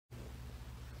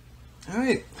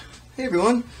Alright, hey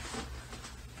everyone,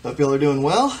 hope y'all are doing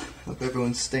well, hope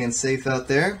everyone's staying safe out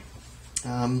there.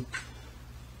 I'm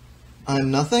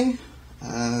Nothing,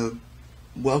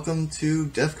 welcome to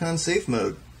DEF CON Safe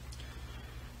Mode.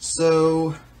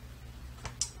 So,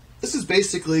 this is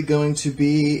basically going to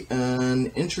be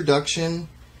an introduction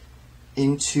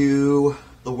into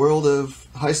the world of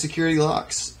high security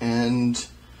locks and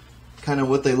kind of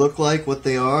what they look like, what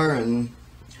they are, and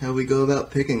how we go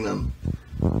about picking them.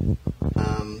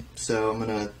 So I'm going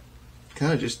to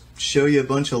kind of just show you a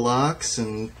bunch of locks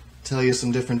and tell you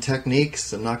some different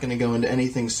techniques. I'm not going to go into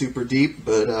anything super deep,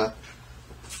 but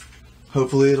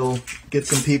hopefully it'll get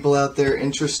some people out there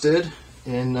interested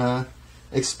in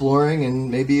exploring and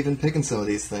maybe even picking some of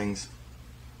these things.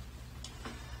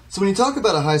 So when you talk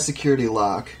about a high security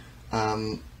lock,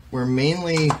 we're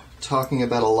mainly talking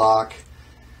about a lock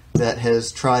that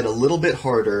has tried a little bit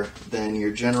harder than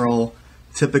your general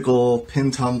typical pin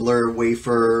tumbler,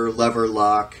 wafer, lever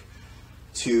lock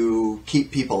to keep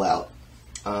people out.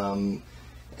 And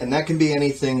that can be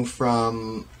anything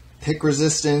from pick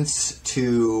resistance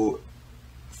to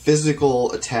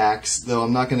physical attacks, though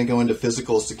I'm not going to go into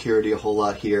physical security a whole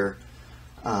lot here.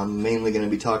 I'm mainly going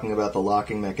to be talking about the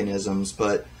locking mechanisms,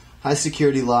 but high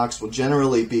security locks will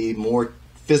generally be more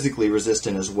physically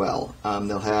resistant as well.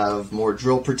 They'll have more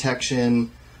drill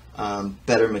protection,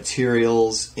 better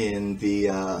materials in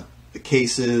the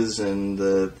cases, and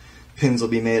the pins will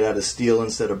be made out of steel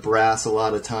instead of brass a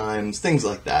lot of times, things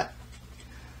like that.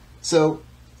 So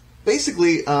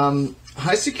basically,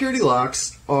 high security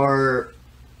locks are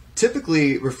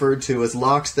typically referred to as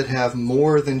locks that have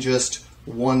more than just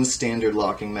one standard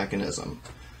locking mechanism.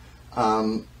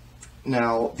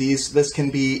 Now, this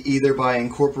can be either by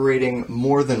incorporating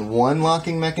more than one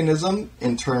locking mechanism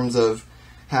in terms of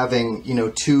having,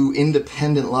 two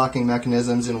independent locking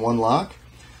mechanisms in one lock.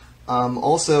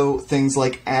 Also, things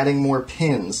like adding more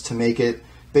pins to make it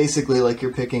basically like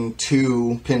you're picking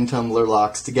two pin tumbler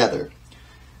locks together,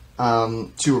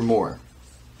 two or more.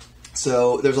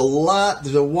 So there's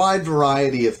a wide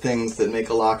variety of things that make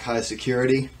a lock high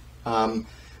security.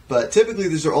 But typically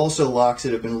these are also locks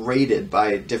that have been rated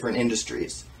by different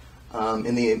industries.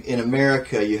 In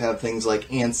America, you have things like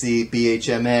ANSI,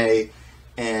 BHMA,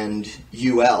 and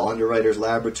UL, Underwriters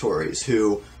Laboratories,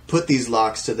 who put these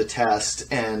locks to the test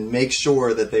and make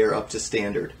sure that they are up to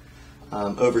standard.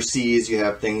 Overseas, you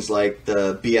have things like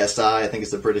the BSI, I think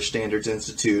it's the British Standards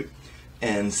Institute,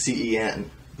 and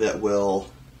CEN that will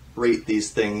rate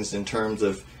these things in terms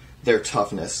of their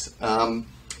toughness.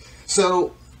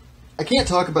 So I can't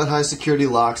talk about high security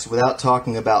locks without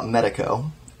talking about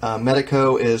Medeco.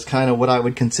 Medeco is kind of what I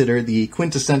would consider the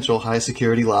quintessential high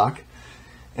security lock,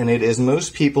 and it is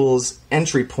most people's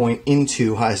entry point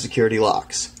into high security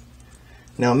locks.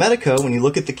 Now, Medeco, when you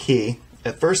look at the key,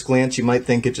 at first glance you might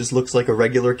think it just looks like a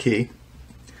regular key,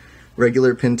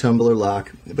 regular pin tumbler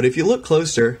lock, but if you look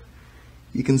closer,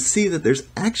 you can see that there's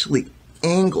actually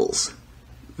angles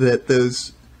that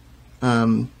those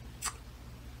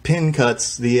pin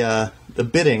cuts, the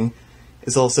bitting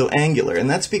is also angular, and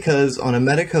that's because on a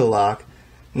Medeco lock,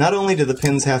 not only do the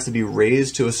pins have to be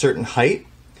raised to a certain height,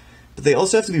 but they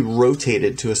also have to be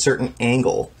rotated to a certain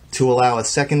angle to allow a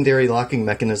secondary locking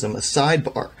mechanism, a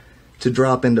sidebar, to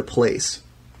drop into place.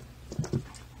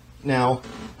 Now,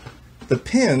 the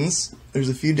pins, there's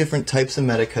a few different types of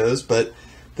Medecos, but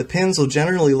the pins will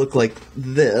generally look like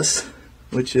this,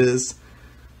 which is,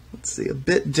 let's see, a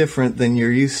bit different than you're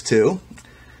used to.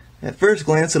 At first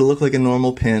glance, it'll look like a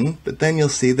normal pin, but then you'll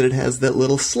see that it has that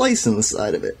little slice in the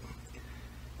side of it.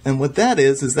 And what that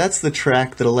is that's the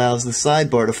track that allows the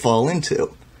sidebar to fall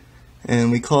into.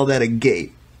 And we call that a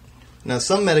gate. Now,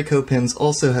 some Medeco pins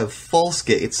also have false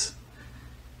gates.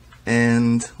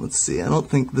 And, let's see, I don't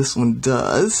think this one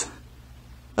does.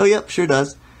 Oh, yep, sure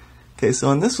does. Okay, so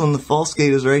on this one, the false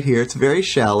gate is right here. It's very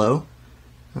shallow.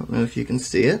 I don't know if you can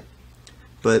see it,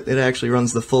 but it actually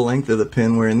runs the full length of the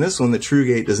pin, where in this one, the true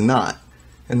gate does not.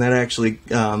 And that actually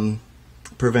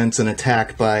prevents an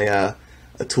attack by a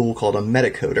tool called a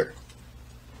Medecoder.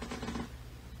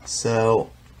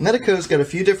 So, Medeco's got a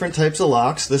few different types of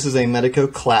locks. This is a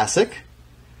Medeco Classic,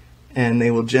 and they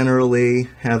will generally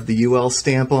have the UL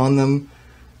stamp on them,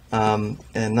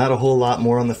 and not a whole lot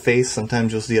more on the face.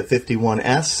 Sometimes you'll see a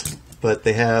 51S, but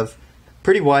they have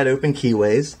pretty wide open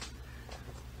keyways.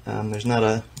 There's not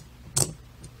a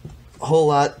whole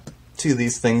lot to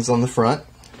these things on the front.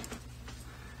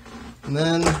 And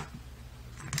then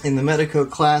in the Medeco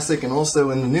Classic and also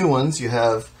in the new ones, you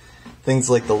have things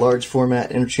like the large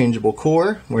format interchangeable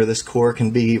core, where this core can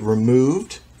be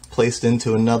removed, placed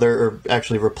into another, or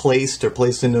actually replaced or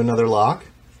placed into another lock.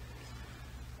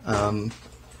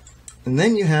 And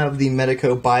then you have the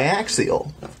Medico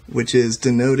biaxial, which is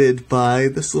denoted by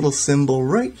this little symbol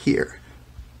right here.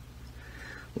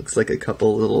 Looks like a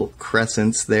couple little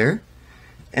crescents there.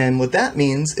 And what that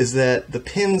means is that the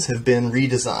pins have been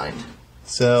redesigned.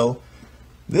 So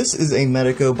this is a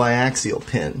Medico biaxial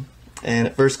pin. And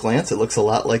at first glance, it looks a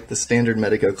lot like the standard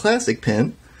Medico Classic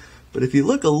pin. But if you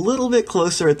look a little bit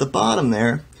closer at the bottom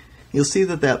there, you'll see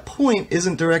that that point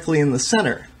isn't directly in the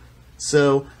center.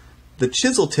 So the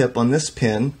chisel tip on this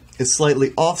pin is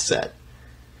slightly offset,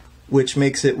 which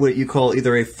makes it what you call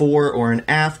either a fore or an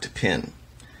aft pin.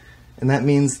 And that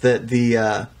means that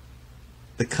the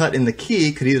cut in the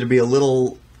key could either be a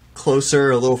little closer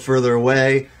or a little further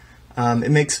away.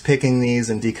 It makes picking these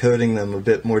and decoding them a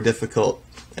bit more difficult,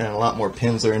 and a lot more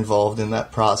pins are involved in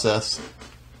that process.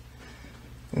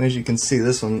 And as you can see,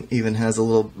 this one even has a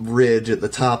little ridge at the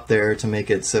top there to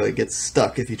make it so it gets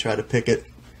stuck if you try to pick it.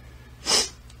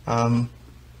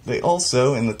 They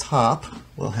also, in the top,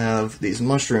 will have these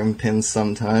mushroom pins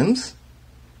sometimes,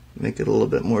 make it a little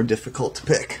bit more difficult to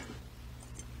pick.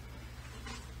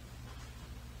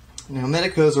 Now,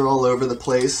 Medicos are all over the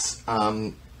place.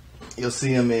 You'll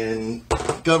see them in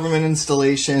government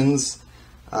installations.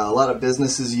 A lot of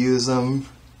businesses use them.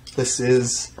 This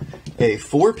is a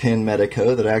 4-pin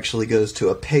Medico that actually goes to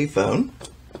a payphone.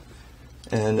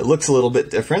 And it looks a little bit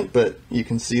different, but you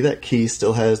can see that key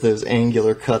still has those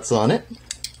angular cuts on it.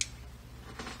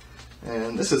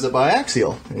 And this is a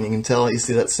biaxial, and you can tell, you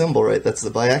see that symbol, right? That's the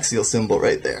biaxial symbol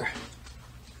right there.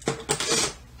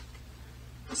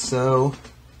 So,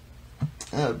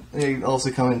 they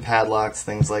also come in padlocks,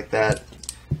 things like that.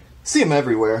 See them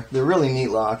everywhere. They're really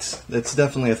neat locks. It's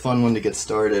definitely a fun one to get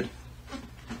started.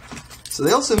 So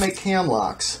they also make cam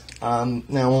locks. Now,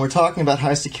 when we're talking about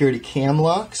high security cam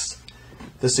locks,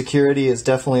 the security is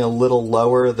definitely a little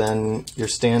lower than your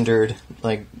standard,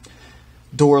 like,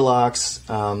 door locks,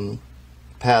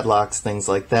 padlocks, things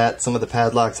like that. Some of the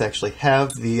padlocks actually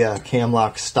have the cam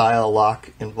lock style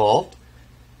lock involved.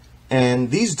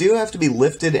 And these do have to be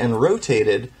lifted and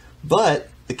rotated, but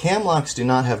the cam locks do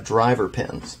not have driver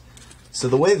pins. So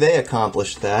the way they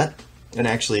accomplish that, and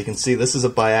actually you can see this is a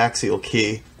biaxial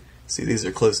key. See, these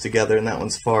are close together and that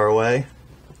one's far away.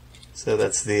 So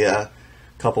that's the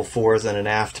couple fores and an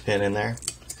aft pin in there.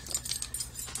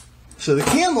 So the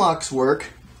cam locks work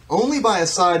only by a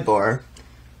sidebar,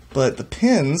 but the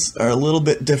pins are a little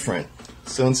bit different.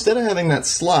 So instead of having that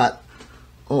slot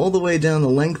all the way down the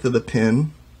length of the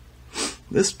pin,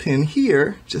 this pin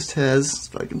here just has,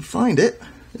 if I can find it,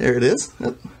 there it is.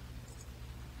 Yep.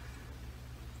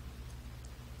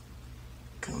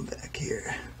 Come back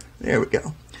here. There we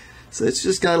go. So it's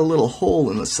just got a little hole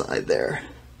in the side there.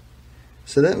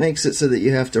 So that makes it so that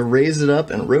you have to raise it up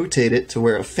and rotate it to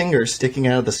where a finger sticking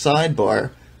out of the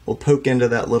sidebar will poke into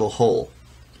that little hole.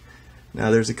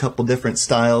 Now there's a couple different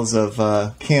styles of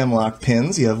cam lock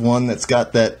pins. You have one that's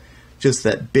got that just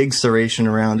that big serration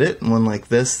around it, and one like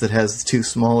this that has 2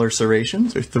 smaller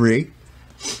serrations, or 3.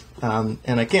 And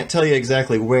I can't tell you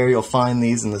exactly where you'll find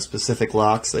these in the specific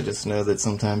locks. I just know that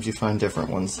sometimes you find different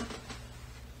ones.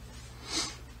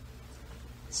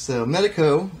 So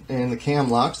Medico and the cam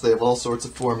locks, they have all sorts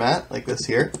of format, like this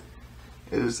here.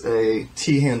 Is a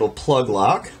T-handle plug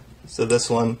lock. So this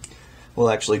one will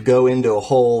actually go into a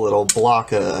hole that'll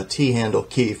block a T-handle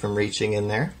key from reaching in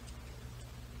there.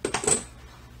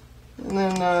 And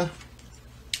then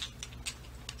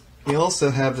you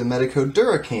also have the Medico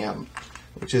Duracam,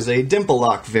 which is a dimple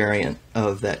lock variant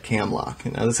of that cam lock.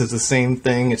 Now this is the same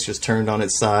thing, it's just turned on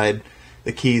its side.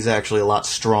 The key's actually a lot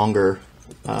stronger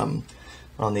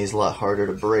on these, a lot harder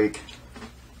to break.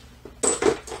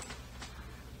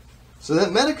 So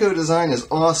that Medico design is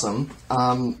awesome,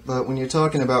 but when you're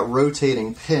talking about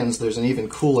rotating pins, there's an even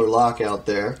cooler lock out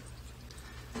there.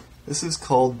 This is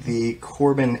called the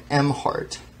Corbin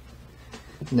M-Heart.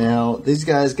 Now, these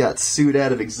guys got sued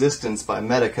out of existence by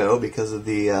Medico because of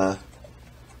the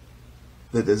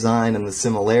design and the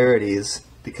similarities,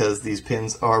 because these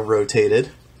pins are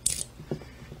rotated.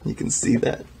 You can see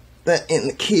that in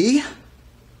the key.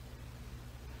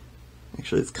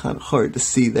 Actually, it's kind of hard to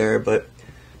see there, but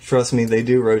trust me, they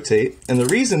do rotate. And the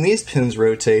reason these pins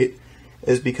rotate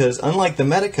is because, unlike the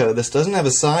Medico, this doesn't have a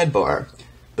sidebar,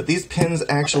 but these pins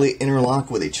actually interlock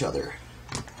with each other.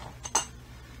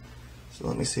 So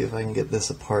let me see if I can get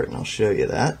this apart and I'll show you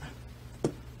that.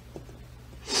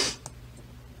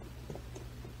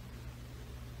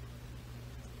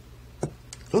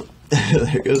 Oh,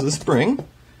 there goes the spring.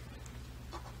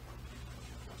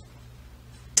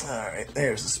 Alright,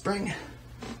 there's the spring.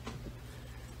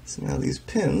 So now these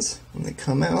pins, when they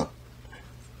come out,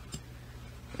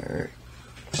 are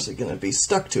actually going to be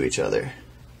stuck to each other.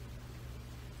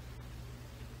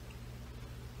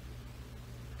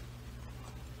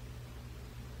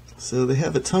 So they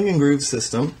have a tongue and groove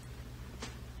system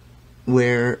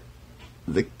where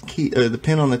the key, or the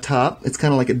pin on the top, it's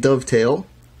kind of like a dovetail,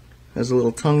 has a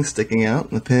little tongue sticking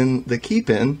out, and the key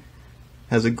pin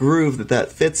has a groove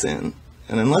that fits in,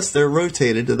 and unless they're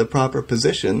rotated to the proper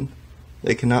position,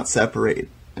 they cannot separate,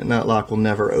 and that lock will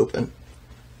never open.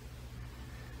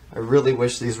 I really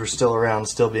wish these were still around,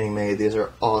 still being made. These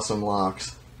are awesome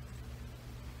locks.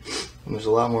 And there's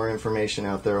a lot more information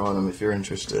out there on them if you're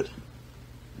interested.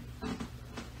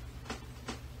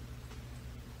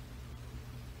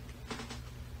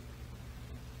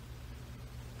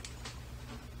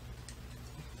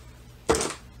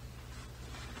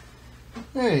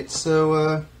 Alright,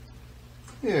 so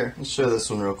here, let's show this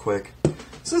one real quick.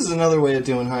 So this is another way of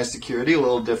doing high security, a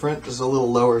little different. This is a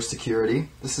little lower security.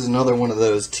 This is another one of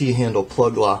those T-handle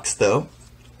plug locks though.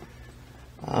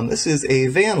 This is a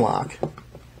van lock.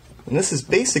 And this is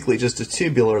basically just a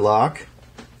tubular lock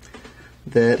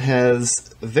that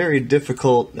has very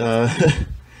difficult,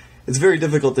 it's very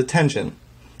difficult to tension.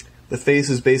 The face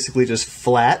is basically just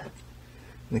flat,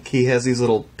 and the key has these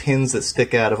little pins that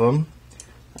stick out of them.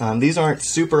 These aren't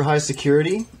super high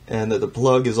security, and the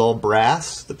plug is all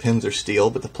brass. The pins are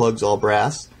steel, but the plug's all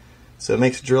brass. So it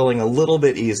makes drilling a little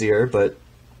bit easier, but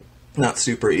not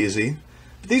super easy.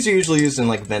 But these are usually used in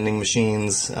like vending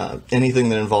machines, anything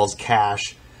that involves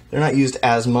cash. They're not used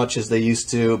as much as they used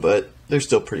to, but they're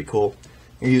still pretty cool.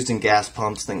 They're used in gas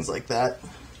pumps, things like that.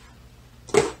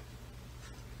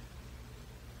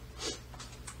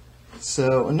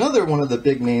 So another one of the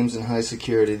big names in high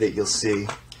security that you'll see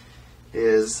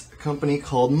is a company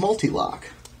called Multilock.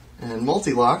 And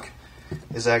Multilock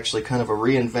is actually kind of a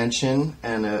reinvention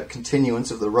and a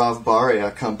continuance of the Rav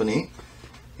Baria company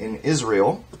in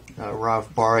Israel.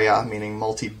 Rav Baria meaning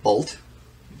multi-bolt.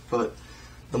 But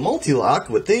the Multilock,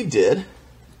 what they did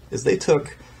is they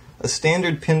took a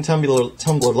standard pin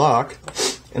tumbler lock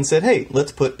and said, hey,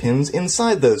 let's put pins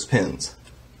inside those pins.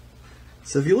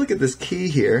 So if you look at this key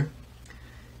here,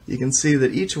 you can see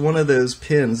that each one of those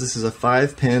pins, this is a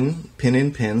 5-pin,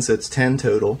 pin-in-pin, so it's 10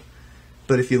 total.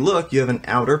 But if you look, you have an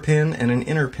outer pin and an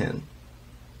inner pin.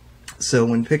 So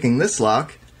when picking this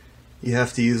lock, you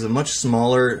have to use a much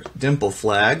smaller dimple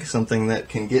flag, something that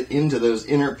can get into those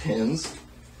inner pins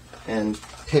and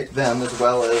pick them as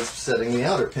well as setting the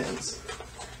outer pins.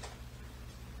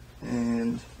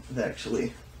 And I've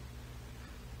actually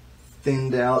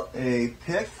thinned out a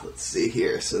pick. Let's see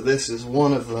here. So this is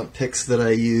one of the picks that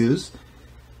I use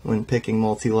when picking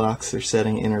multi-locks or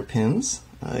setting inner pins.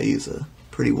 I use a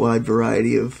pretty wide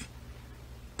variety of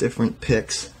different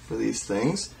picks for these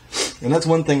things. And that's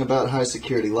one thing about high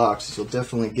security locks, is you'll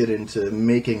definitely get into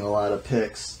making a lot of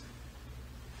picks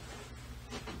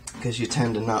because you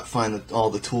tend to not find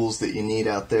all the tools that you need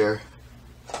out there.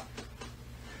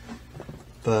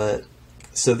 But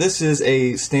so this is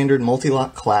a standard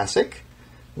multi-lock classic,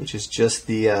 which is just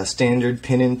the standard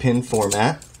pin-in-pin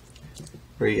format,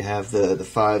 where you have the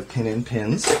 5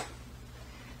 pin-in-pins.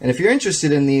 And if you're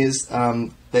interested in these,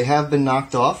 they have been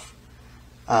knocked off.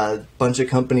 A bunch of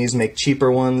companies make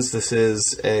cheaper ones. This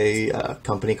is a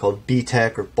company called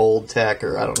B-Tech or Bold Tech,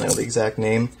 or I don't know the exact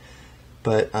name.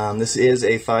 But this is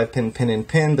a 5-pin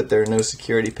pin-in-pin, but there are no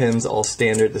security pins, all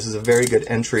standard. This is a very good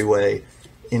entryway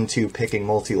into picking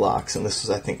multi-locks, and this was,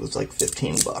 I think, was like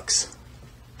 15 bucks.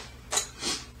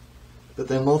 But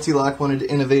then Multilock wanted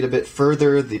to innovate a bit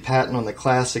further. The patent on the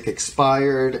Classic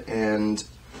expired, and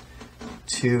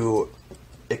to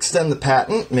extend the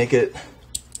patent, make it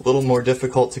a little more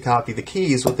difficult to copy the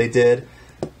keys, what they did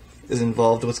is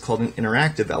involved what's called an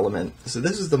interactive element. So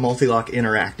this is the Multilock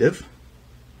Interactive,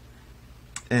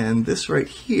 and this right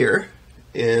here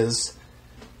is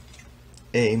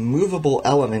a movable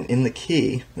element in the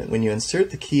key that when you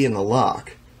insert the key in the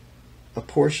lock, a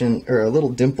portion or a little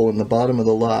dimple in the bottom of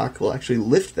the lock will actually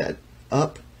lift that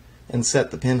up and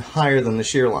set the pin higher than the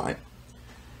shear line.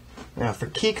 Now for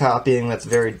key copying,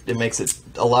 it makes it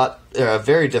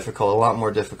very difficult, a lot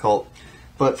more difficult.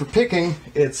 But for picking,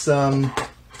 it's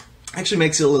actually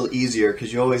makes it a little easier,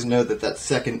 because you always know that that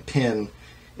second pin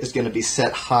is going to be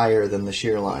set higher than the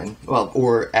shear line, well,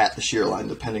 or at the shear line,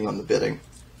 depending on the bitting.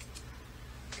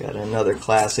 Got another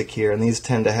classic here, and these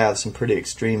tend to have some pretty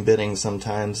extreme bitting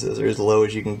sometimes. They're as low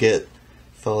as you can get,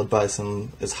 followed by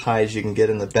some as high as you can get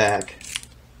in the back.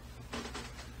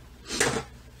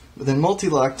 But then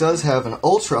Multilock does have an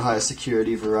ultra high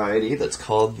security variety that's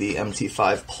called the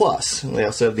MT5 Plus. And we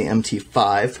also have the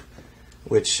MT5,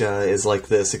 which is like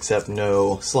this except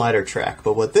no slider track.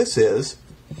 But what this is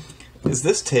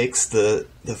this takes the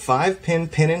 5-pin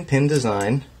pin-in-pin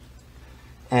design,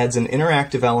 adds an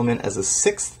interactive element as a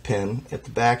 6th pin at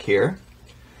the back here,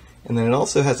 And then it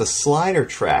also has a slider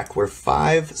track where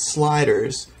 5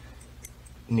 sliders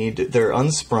they're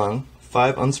unsprung.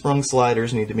 5 unsprung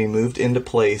sliders need to be moved into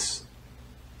place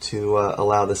to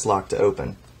allow this lock to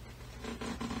open.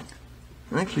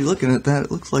 I'm actually looking at that,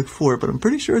 it looks like 4, but I'm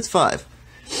pretty sure it's 5.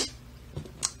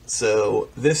 So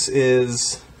this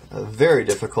is a very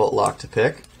difficult lock to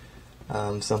pick,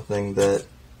 something that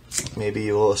maybe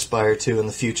you will aspire to in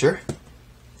the future.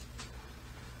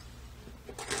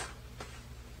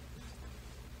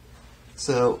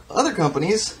 So other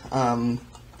companies,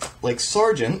 like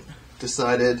Sargent,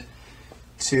 decided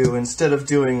to, instead of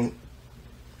doing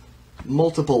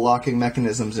multiple locking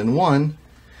mechanisms in one,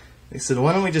 they said,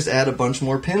 why don't we just add a bunch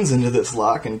more pins into this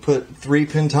lock and put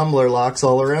 3-pin tumbler locks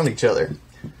all around each other.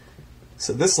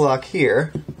 So this lock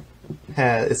here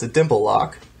is a dimple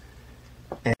lock,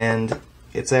 and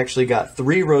it's actually got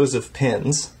 3 rows of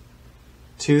pins,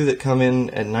 2 that come in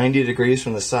at 90 degrees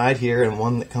from the side here, and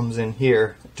 1 that comes in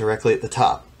here directly at the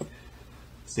top.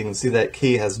 So you can see that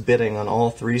key has bitting on all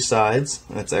 3 sides,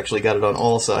 and it's actually got it on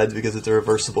all sides because it's a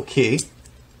reversible key.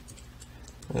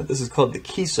 This is called the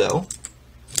Kiso.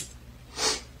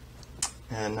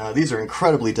 And these are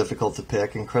incredibly difficult to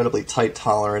pick, incredibly tight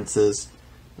tolerances,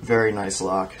 very nice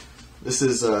lock. This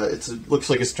is, it looks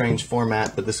like a strange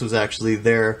format, but this was actually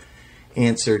their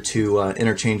answer to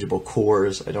interchangeable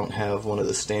cores. I don't have one of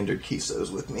the standard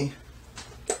Kisos with me.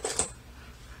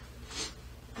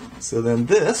 So then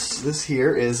this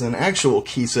here is an actual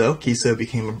Kiso. Kiso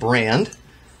became a brand.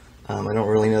 I don't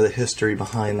really know the history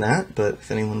behind that, but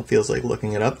if anyone feels like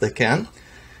looking it up, they can.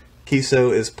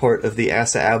 Kiso is part of the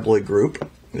Asa Abloy group.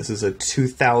 This is a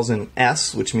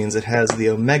 2000S, which means it has the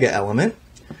omega element,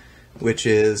 which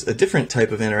is a different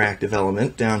type of interactive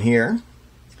element down here.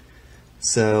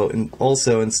 So,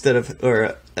 also instead of,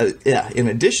 in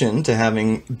addition to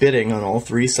having bitting on all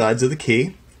 3 sides of the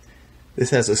key, this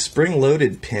has a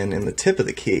spring-loaded pin in the tip of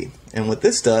the key. And what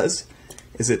this does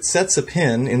is it sets a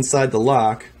pin inside the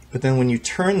lock, but then when you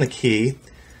turn the key,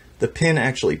 the pin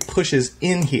actually pushes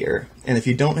in here, and if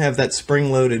you don't have that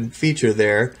spring-loaded feature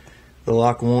there, the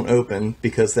lock won't open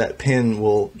because that pin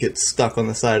will get stuck on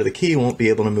the side of the key, won't be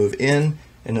able to move in,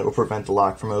 and it will prevent the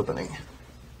lock from opening.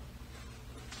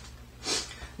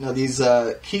 Now these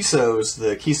Kisos,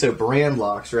 the Kiso brand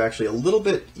locks, are actually a little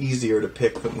bit easier to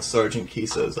pick than the Sargent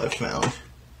Kisos I've found.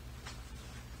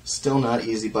 Still not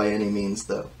easy by any means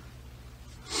though.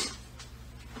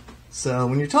 So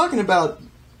when you're talking about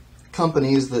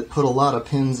companies that put a lot of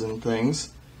pins in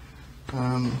things,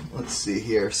 let's see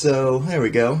here. So there we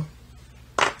go.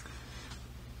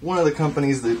 One of the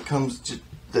companies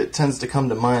that tends to come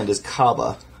to mind is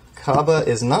Kaba. Kaba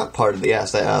is not part of the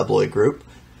Asa Abloy group.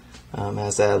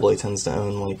 Asa Abloy tends to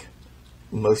own like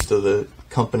most of the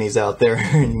companies out there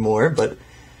anymore, but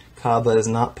Kaba is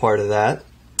not part of that.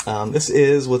 This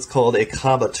is what's called a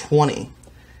Kaba 20.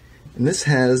 And this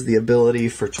has the ability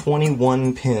for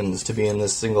 21 pins to be in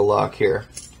this single lock here.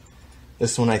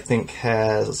 This one I think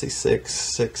has, let's see, 6,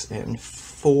 6, and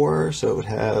 4, so it would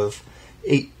have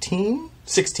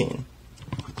 16.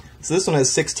 So this one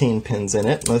has 16 pins in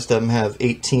it. Most of them have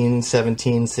 18,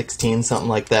 17, 16, something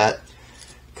like that.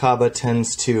 Kaba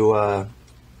tends to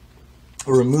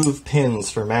remove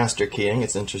pins for master keying.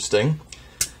 It's interesting.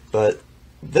 But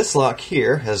this lock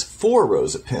here has 4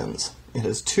 rows of pins. It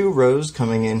has 2 rows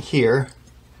coming in here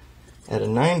at a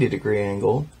 90-degree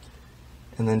angle,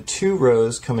 and then 2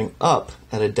 rows coming up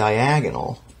at a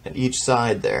diagonal at each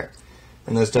side there.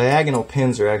 And those diagonal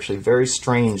pins are actually very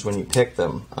strange when you pick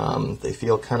them. They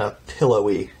feel kind of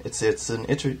pillowy. It's an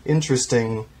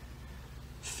interesting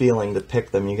feeling to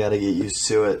pick them. You got to get used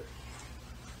to it.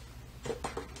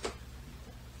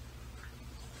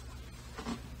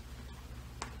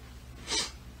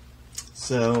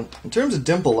 So, in terms of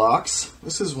dimple locks,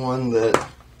 this is one that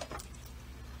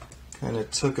kind of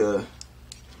took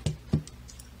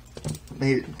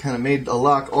made a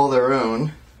lock all their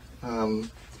own.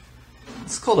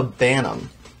 It's called a Bantam,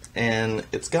 and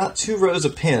it's got 2 rows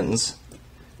of pins,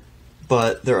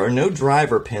 but there are no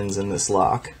driver pins in this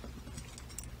lock.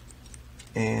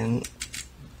 And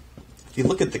if you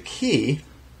look at the key,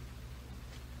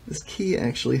 this key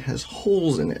actually has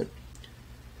holes in it.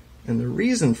 And the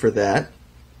reason for that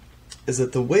is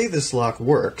that the way this lock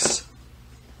works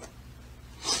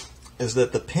is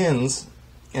that the pins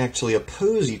actually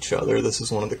oppose each other. This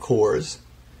is one of the cores.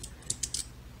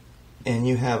 And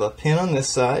you have a pin on this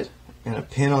side and a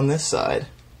pin on this side,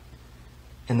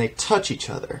 and they touch each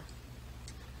other.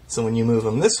 So when you move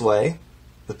them this way,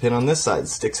 the pin on this side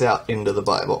sticks out into the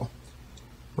Bible.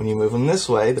 When you move them this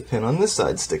way, the pin on this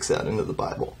side sticks out into the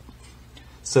Bible.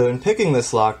 So in picking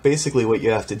this lock, basically what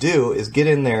you have to do is get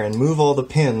in there and move all the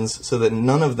pins so that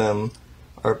none of them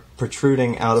are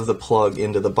protruding out of the plug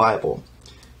into the Bible,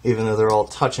 even though they're all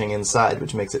touching inside,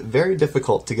 which makes it very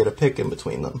difficult to get a pick in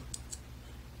between them.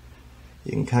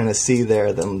 You can kind of see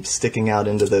there them sticking out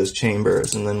into those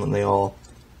chambers, and then when they all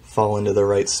fall into the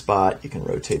right spot, you can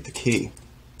rotate the key.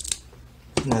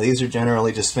 Now these are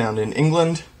generally just found in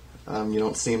England. You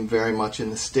don't see them very much in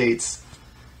the States,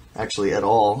 actually at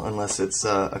all, unless it's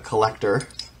a collector.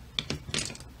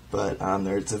 But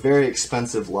it's a very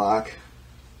expensive lock.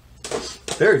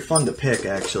 Very fun to pick,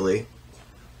 actually.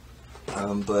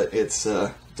 But it's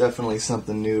definitely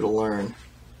something new to learn.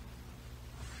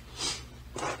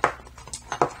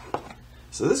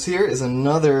 So this here is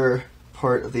another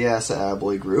part of the Assa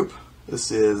Abloy group.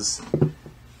 This is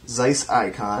Zeiss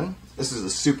Icon. This is a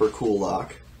super cool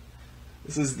lock.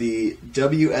 This is the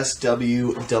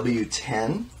WSW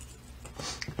W10.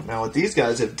 Now what these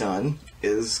guys have done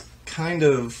is kind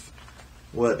of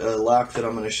what a lock that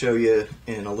I'm going to show you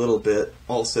in a little bit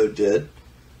also did,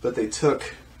 but they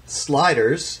took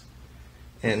sliders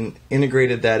and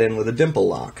integrated that in with a dimple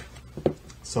lock.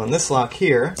 So in this lock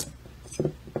here,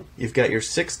 you've got your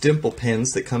 6 dimple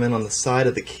pins that come in on the side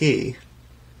of the key,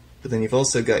 but then you've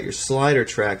also got your slider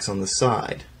tracks on the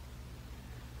side.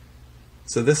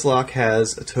 So this lock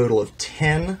has a total of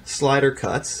 10 slider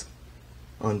cuts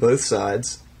on both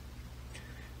sides,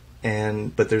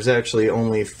 but there's actually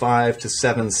only 5 to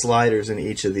 7 sliders in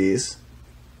each of these.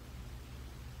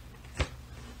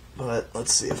 But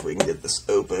let's see if we can get this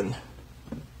open.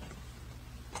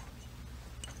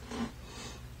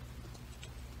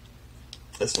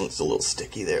 This one's a little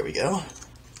sticky. There we go.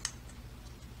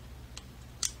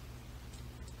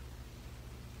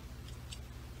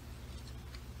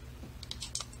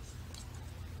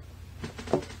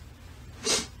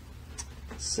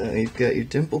 So you've got your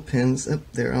dimple pins up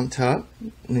there on top,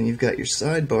 and then you've got your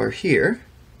sidebar here,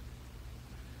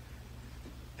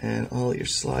 and all your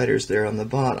sliders there on the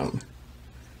bottom.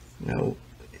 Now,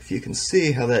 if you can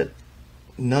see how that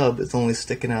nub is only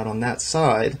sticking out on that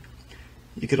side,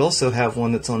 you could also have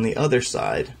one that's on the other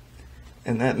side,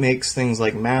 and that makes things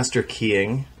like master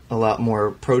keying a lot more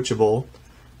approachable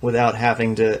without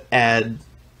having to add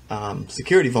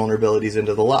security vulnerabilities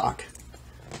into the lock.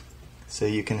 So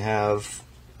you can have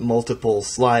multiple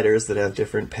sliders that have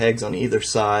different pegs on either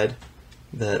side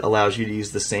that allows you to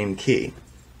use the same key.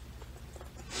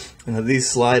 Now these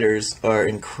sliders are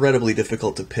incredibly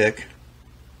difficult to pick.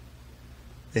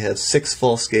 They have 6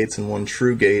 false gates and 1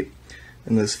 true gate,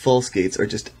 and those false gates are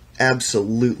just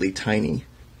absolutely tiny.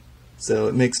 So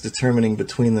it makes determining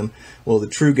between them, well, the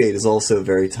true gate is also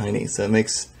very tiny, so it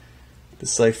makes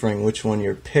deciphering which one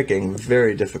you're picking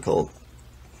very difficult.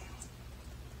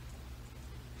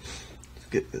 Let's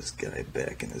get this guy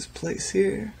back in his place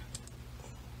here.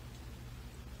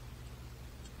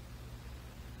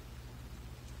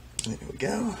 There we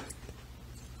go.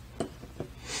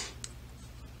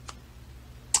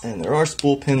 And there are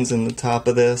spool pins in the top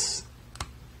of this.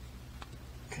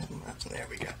 Come on, there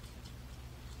we go.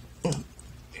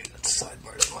 That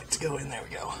sidebar doesn't like to go in. There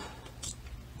we go. I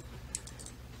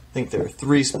think there are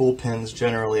 3 spool pins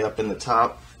generally up in the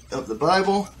top of the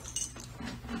Bible,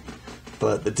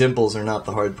 but the dimples are not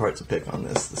the hard part to pick on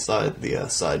this. The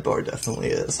sidebar definitely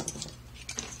is.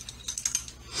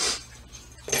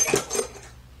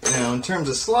 Now, in terms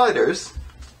of sliders,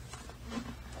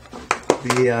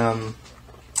 the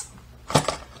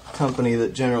company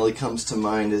that generally comes to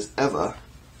mind is Eva.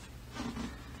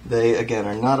 They, again,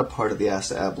 are not a part of the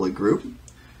Assa Abloy group.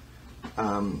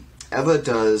 Eva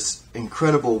does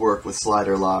incredible work with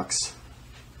slider locks.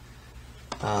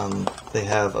 They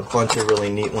have a bunch of really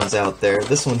neat ones out there.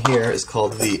 This one here is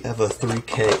called the Eva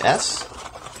 3KS.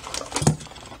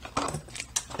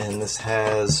 And this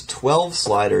has 12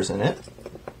 sliders in it.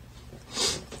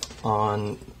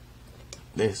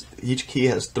 Each key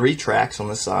has 3 tracks on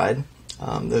the side.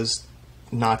 Those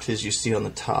notches you see on the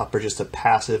top are just a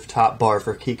passive top bar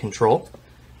for key control.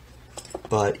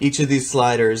 But each of these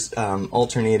sliders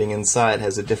alternating inside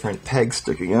has a different peg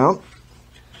sticking out.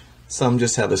 Some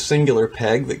just have a singular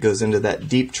peg that goes into that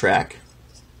deep track,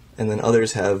 and then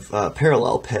others have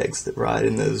parallel pegs that ride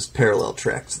in those parallel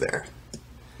tracks there.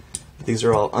 These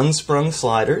are all unsprung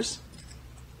sliders,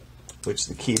 which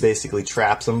the key basically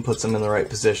traps them, puts them in the right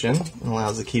position, and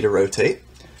allows the key to rotate.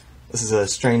 This is a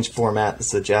strange format. This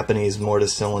is a Japanese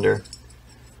mortise cylinder.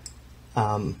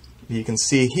 You can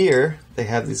see here they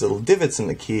have these little divots in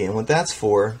the key, and what that's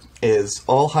for is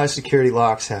all high security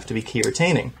locks have to be key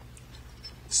retaining.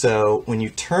 So when you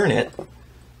turn it,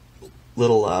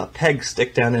 little pegs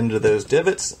stick down into those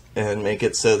divots and make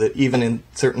it so that even in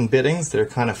certain bittings that are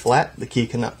kind of flat, the key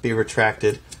cannot be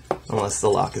retracted unless the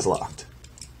lock is locked.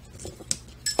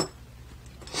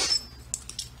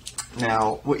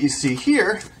 Now, what you see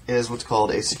here is what's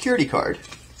called a security card.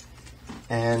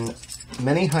 And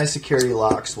many high security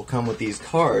locks will come with these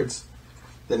cards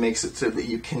that makes it so that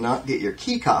you cannot get your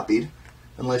key copied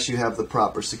unless you have the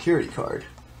proper security card.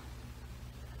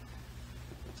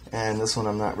 And this one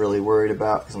I'm not really worried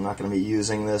about because I'm not going to be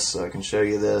using this, so I can show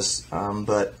you this.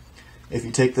 But if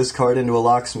you take this card into a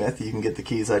locksmith, you can get the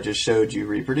keys I just showed you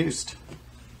reproduced.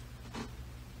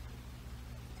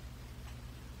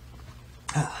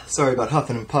 Sorry about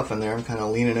huffing and puffing there. I'm kind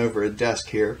of leaning over a desk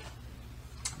here.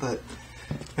 But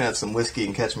I'm going to have some whiskey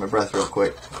and catch my breath real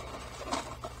quick.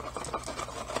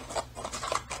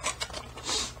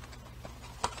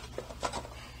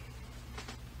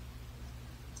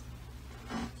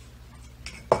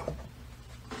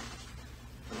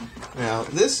 Now,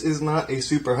 this is not a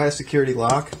super high security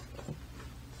lock,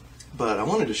 but I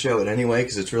wanted to show it anyway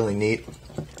because it's really neat.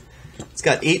 It's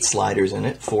got 8 sliders in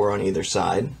it, 4 on either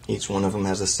side. Each one of them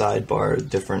has a sidebar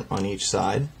different on each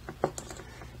side.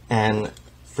 And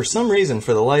for some reason,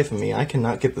 for the life of me, I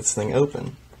cannot get this thing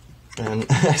open. And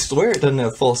I swear it doesn't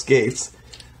have false gates.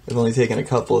 I've only taken a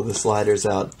couple of the sliders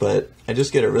out, but I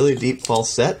just get a really deep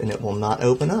false set and it will not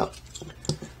open up.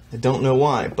 I don't know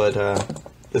why, but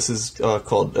this is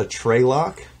called a tray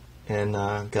lock, and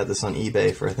got this on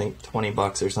eBay for I think 20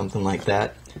 bucks or something like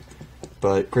that.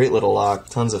 But great little lock,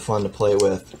 tons of fun to play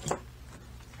with.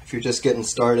 If you're just getting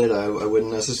started, I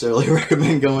wouldn't necessarily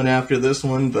recommend going after this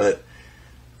one, but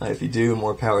if you do,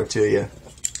 more power to you.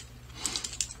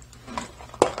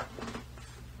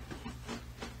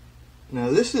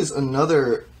 Now this is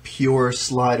another pure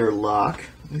slider lock.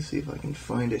 Let me see if I can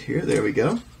find it here. There we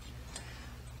go.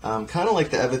 Kind of like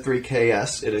the EVA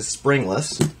 3KS, it is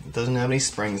springless. It doesn't have any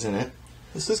springs in it.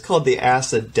 This is called the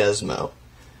ASA Desmo.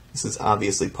 This is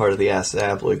obviously part of the ASA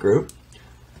Abloy group.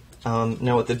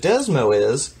 Now what the Desmo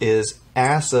is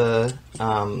ASA,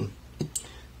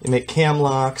 they make cam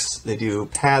locks, they do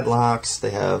padlocks,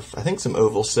 they have, I think, some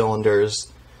oval cylinders.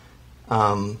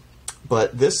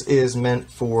 But this is meant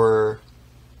to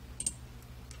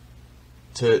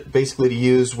basically to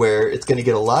use where it's going to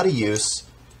get a lot of use,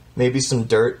 maybe some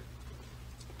dirt,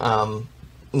 not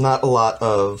a lot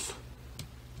of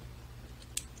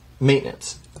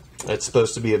maintenance. It's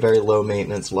supposed to be a very low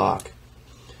maintenance lock.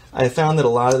 I found that a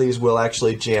lot of these will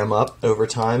actually jam up over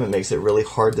time. It makes it really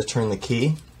hard to turn the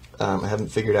key. I haven't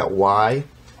figured out why,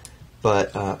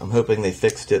 but I'm hoping they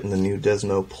fixed it in the new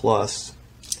Desmo Plus,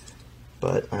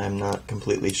 but I'm not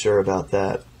completely sure about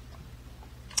that.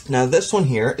 Now this one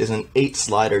here is an 8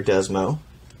 slider Desmo.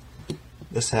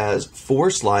 This has 4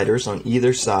 sliders on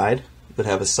either side that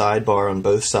have a sidebar on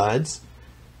both sides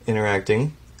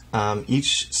interacting.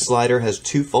 Each slider has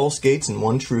 2 false gates and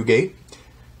 1 true gate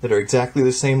that are exactly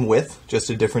the same width, just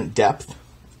a different depth.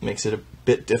 Makes it a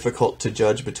bit difficult to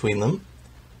judge between them.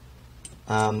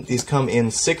 These come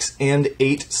in 6 and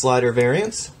 8 slider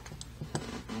variants.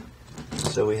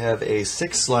 So we have a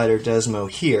 6 slider Desmo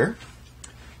here.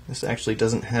 This actually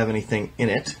doesn't have anything in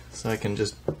it, so I can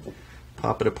just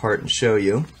pop it apart and show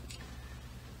you.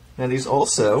 Now these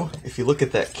also, if you look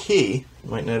at that key, you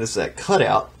might notice that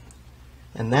cutout,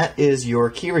 and that is your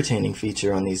key retaining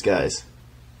feature on these guys.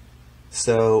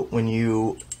 So when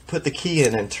you put the key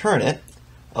in and turn it,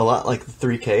 a lot like the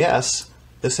 3KS,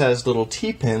 this has little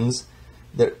T-pins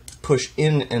that push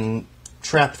in and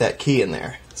trap that key in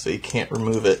there, so you can't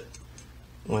remove it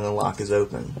when the lock is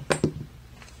open.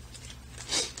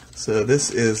 So this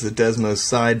is the Desmo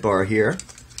sidebar here.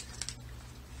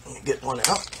 Let me get one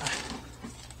out.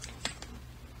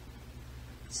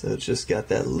 So it's just got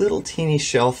that little teeny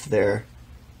shelf there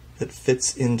that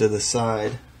fits into the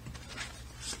side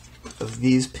of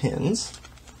these pins.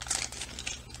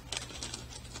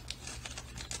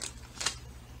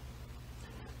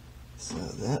 So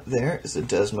that there is a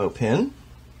Desmo pin.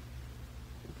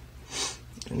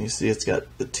 And you see it's got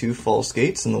the 2 false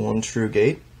gates and the 1 true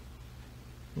gate.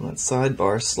 And that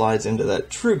sidebar slides into that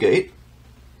true gate,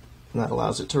 and that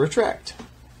allows it to retract.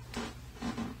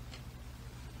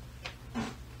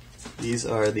 These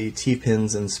are the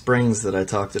T-pins and springs that I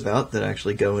talked about that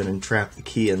actually go in and trap the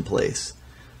key in place.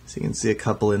 So you can see a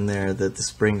couple in there that the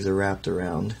springs are wrapped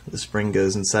around. The spring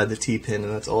goes inside the T-pin,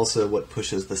 and that's also what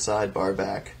pushes the sidebar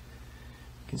back.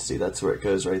 You can see that's where it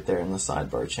goes right there in the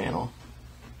sidebar channel.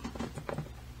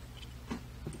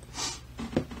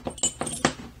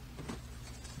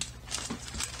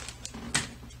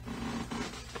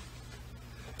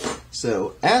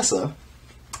 So ASA,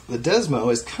 the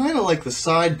Desmo, is kind of like the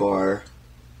sidebar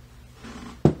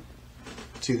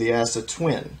to the ASA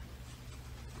Twin.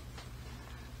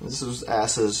 This was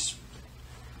ASA's,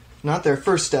 not their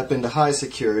first step into high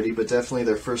security, but definitely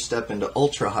their first step into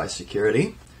ultra high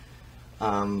security.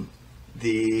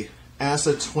 The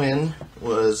ASA Twin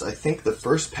was, I think, the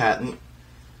first patent,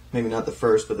 maybe not the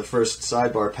first, but the first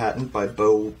sidebar patent by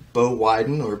Bo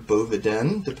Widen or Bo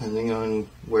Viden, depending on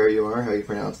where you are, how you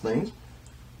pronounce things.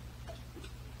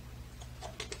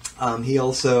 He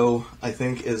also, I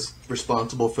think, is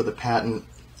responsible for the patent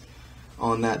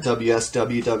on that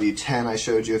WSWW10 I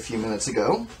showed you a few minutes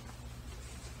ago.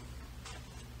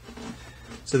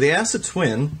 So the ASA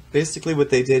Twin, basically what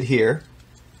they did here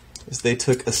is they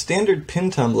took a standard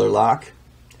pin tumbler lock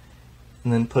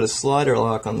and then put a slider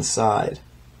lock on the side.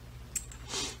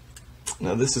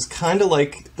 Now this is kind of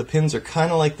like, the pins are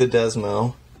kind of like the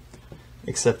Desmo,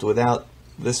 except without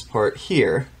this part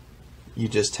here. You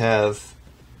just have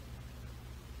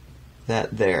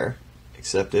that there,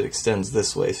 except it extends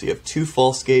this way. So you have two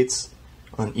false gates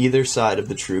on either side of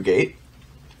the true gate,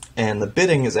 and the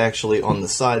bitting is actually on the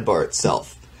sidebar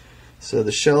itself. So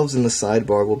the shelves in the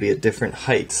sidebar will be at different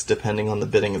heights depending on the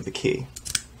bitting of the key.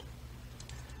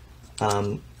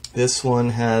 This one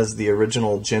has the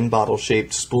original gin bottle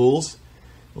shaped spools,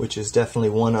 which is definitely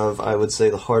one of, I would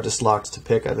say, the hardest locks to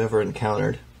pick I've ever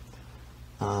encountered.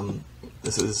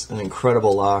 This is an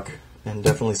incredible lock and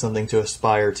definitely something to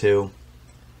aspire to.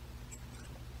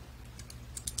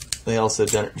 They also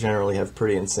generally have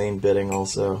pretty insane bitting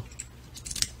also.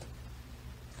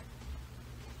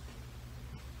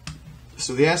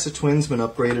 So the ASA Twin's been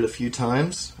upgraded a few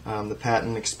times. The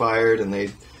patent expired and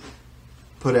they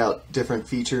put out different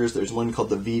features. There's one called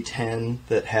the V10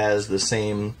 that has the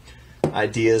same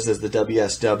ideas as the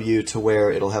WSW, to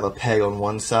where it'll have a peg on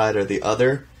one side or the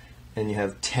other, and you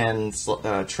have 10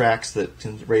 tracks that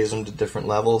can raise them to different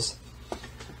levels.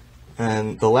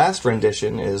 And the last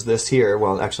rendition is this here.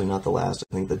 Well, actually not the last.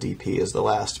 I think the DP is the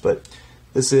last, but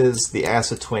this is the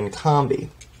ASA Twin Combi.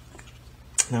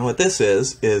 Now what this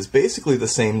is basically the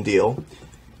same deal,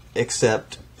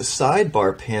 except the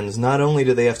sidebar pins, not only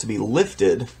do they have to be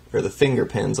lifted, or the finger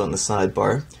pins on the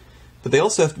sidebar, but they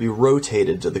also have to be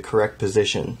rotated to the correct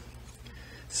position.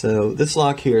 So this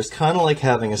lock here is kind of like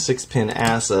having a 6-pin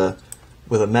ASA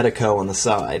with a Medico on the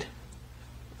side.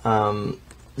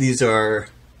 These are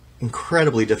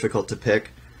incredibly difficult to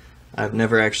pick. I've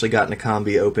never actually gotten a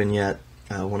combi open yet.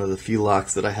 One of the few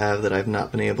locks that I have that I've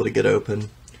not been able to get open.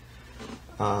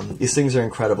 These things are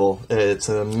incredible. It's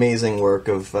an amazing work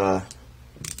of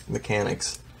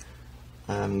mechanics.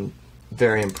 I'm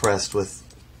very impressed with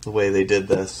the way they did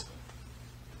this.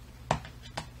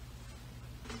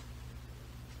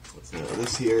 So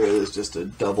this here is just a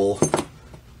double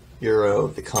Euro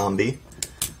of the combi.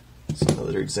 It's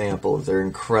another example of their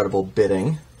incredible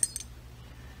bitting.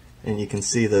 And you can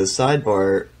see the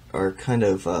sidebar are kind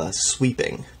of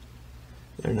sweeping.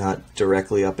 They're not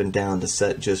directly up and down to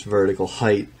set just vertical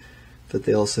height, but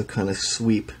they also kind of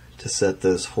sweep to set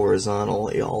those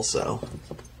horizontally also.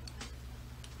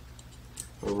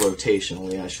 Or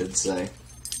rotationally, I should say.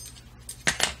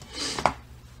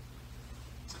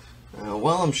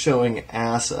 While I'm showing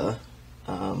ASA,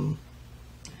 I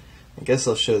guess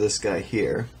I'll show this guy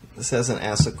here. This has an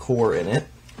ASA core in it.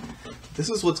 This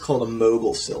is what's called a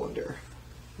mogul cylinder.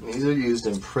 And these are used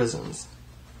in prisons.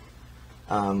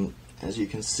 As you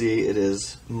can see, it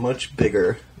is much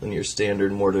bigger than your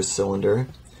standard mortise cylinder,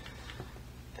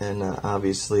 and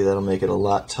obviously that'll make it a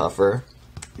lot tougher.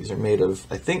 These are made of,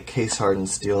 I think, case hardened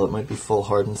steel. It might be full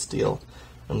hardened steel.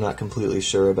 I'm not completely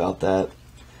sure about that.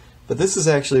 But this is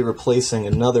actually replacing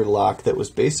another lock that was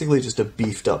basically just a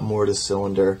beefed up mortise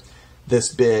cylinder,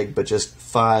 this big, but just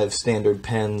 5 standard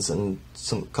pins and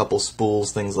some couple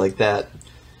spools, things like that.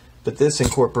 But this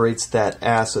incorporates that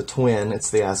ASA Twin. It's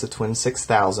the ASA Twin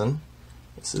 6000.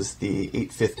 This is the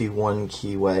 851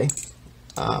 keyway.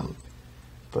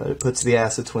 But it puts the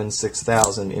ASA Twin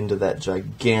 6000 into that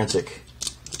gigantic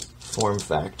form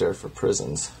factor for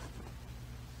prisons.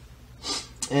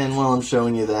 And while I'm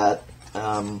showing you that,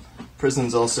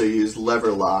 prisons also use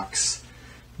lever locks.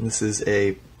 This is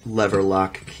a lever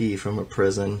lock key from a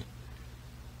prison.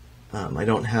 I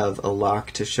don't have a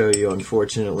lock to show you,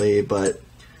 unfortunately, but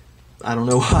I don't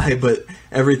know why, but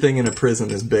everything in a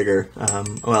prison is bigger.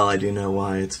 Well, I do know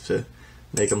why. It's to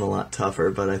make them a lot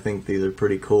tougher, but I think these are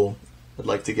pretty cool. I'd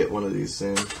like to get one of these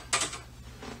soon.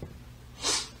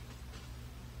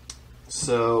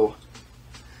 So,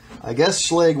 I guess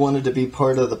Schlage wanted to be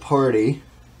part of the party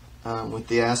with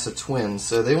the ASA Twin,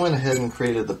 so they went ahead and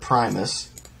created the Primus.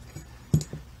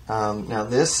 Now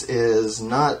this is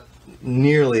not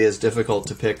nearly as difficult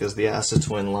to pick as the ASA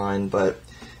Twin line, but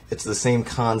it's the same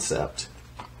concept.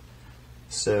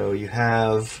 So you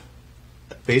have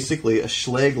basically a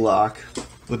Schlage lock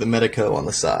with a Medico on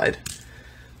the side.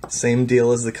 Same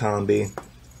deal as the Combi,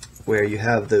 where you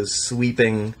have those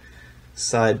sweeping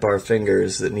sidebar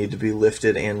fingers that need to be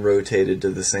lifted and rotated to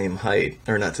the same height,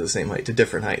 or not to the same height, to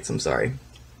different heights, I'm sorry.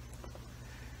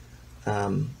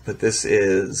 But this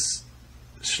is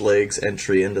Schlage's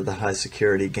entry into the high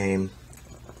security game.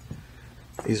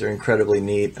 These are incredibly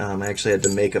neat. I actually had to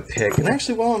make a pick, and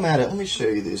actually while I'm at it, let me show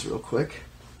you these real quick.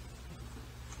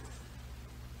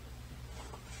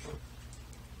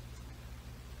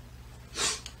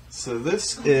 So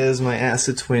this is my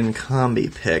Acid Twin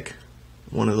Combi pick,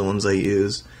 one of the ones I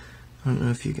use. I don't know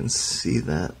if you can see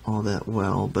that all that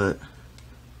well, but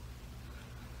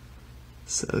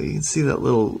so you can see that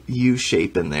little U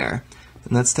shape in there,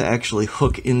 and that's to actually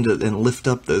hook into and lift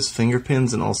up those finger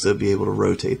pins and also be able to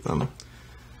rotate them.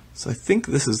 So I think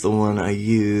this is the one I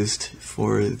used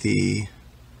for the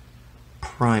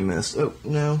Primus. Oh,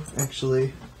 no,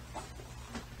 actually,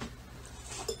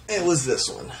 it was this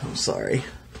one. I'm sorry.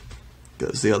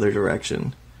 Goes the other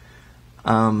direction.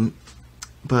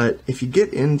 But if you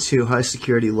get into high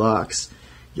security locks,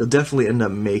 you'll definitely end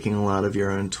up making a lot of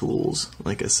your own tools,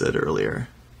 like I said earlier.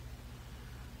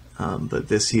 But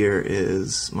this here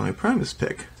is my Primus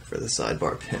pick for the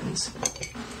sidebar pins.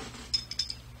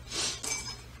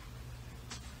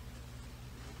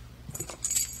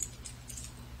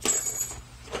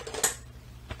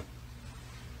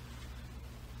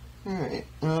 Alright,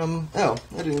 oh,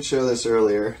 I didn't show this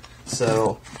earlier.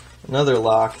 So, another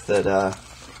lock that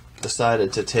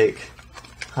decided to take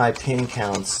high pin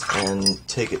counts and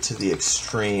take it to the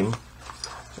extreme.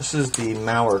 This is the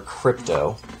Mauer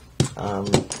Crypto.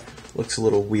 Looks a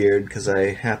little weird because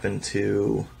I happened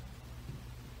to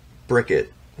brick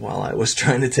it while I was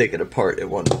trying to take it apart at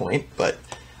one point, but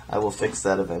I will fix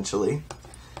that eventually.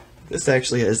 This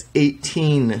actually has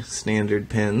 18 standard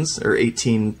pins, or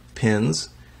 18 pins.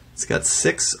 It's got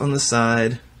 6 on the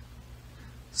side,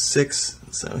 6,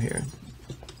 so here.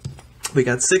 We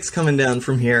got 6 coming down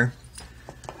from here,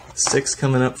 6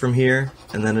 coming up from here,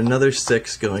 and then another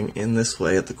 6 going in this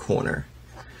way at the corner.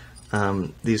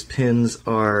 These pins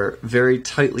are very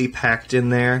tightly packed in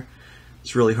there.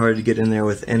 It's really hard to get in there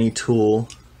with any tool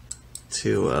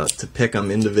to pick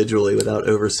them individually without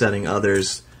oversetting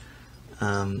others.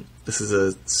 This is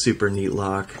a super neat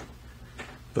lock,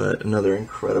 but another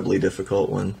incredibly difficult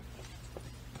one.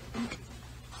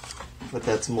 But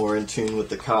that's more in tune with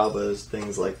the Cabas,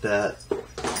 things like that.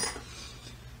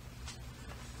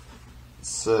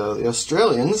 So the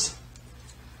Australians,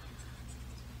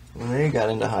 when they got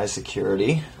into high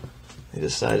security, they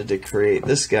decided to create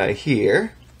this guy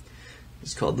here.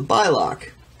 It's called the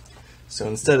Bilock. So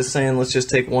instead of saying let's just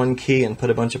take one key and put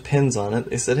a bunch of pins on it,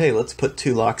 they said, hey, let's put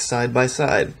 2 locks side by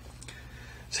side.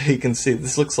 So you can see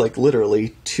this looks like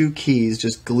literally 2 keys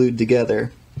just glued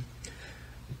together.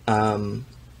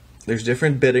 There's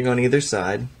different bitting on either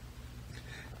side,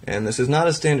 and this is not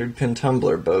a standard pin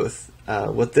tumbler both.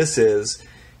 What this is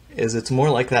it's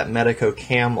more like that Medico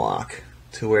cam lock,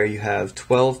 to where you have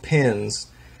 12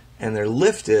 pins and they're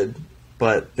lifted,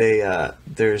 but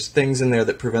there's things in there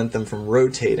that prevent them from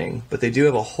rotating, but they do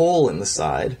have a hole in the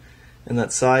side, and that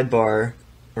sidebar,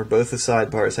 or both the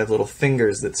sidebars, have little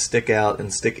fingers that stick out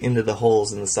and stick into the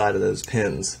holes in the side of those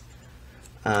pins.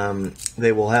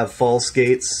 They will have false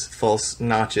gates, false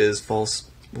notches,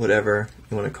 false whatever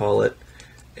you want to call it,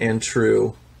 and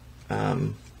true.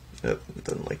 Oh, it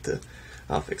doesn't like to.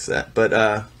 I'll fix that.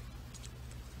 But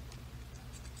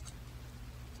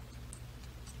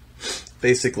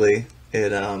basically,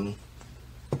 it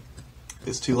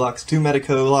is 2 locks, 2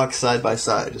 Medico locks side by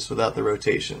side, just without the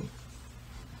rotation.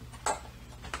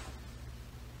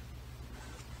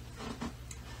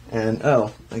 And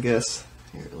oh, I guess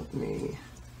here, let me.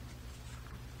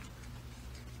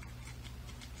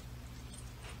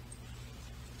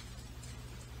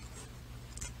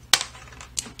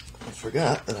 I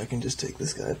forgot that I can just take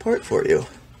this guy apart for you.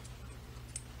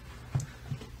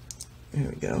 There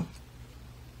we go.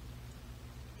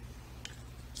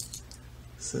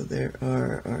 So there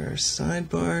are our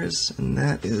sidebars, and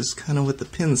that is kind of what the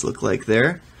pins look like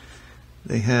there.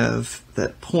 They have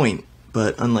that point,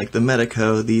 but unlike the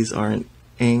Medico, these aren't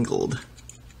angled.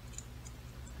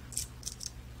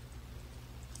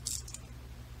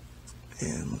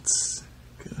 And let's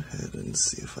go ahead and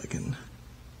see if I can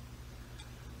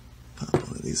pop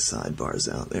one of these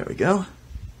sidebars out. There we go.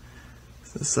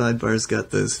 So the sidebar's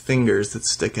got those fingers that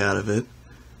stick out of it,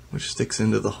 which sticks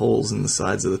into the holes in the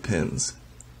sides of the pins.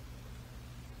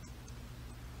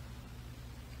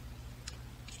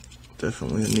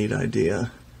 Definitely a neat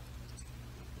idea.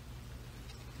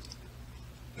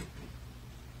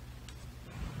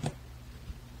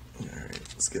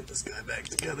 Let's get this guy back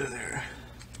together there.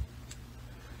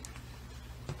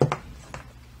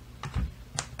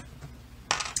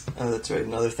 Oh, that's right,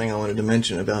 another thing I wanted to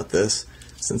mention about this,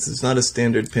 since it's not a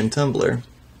standard pin tumbler,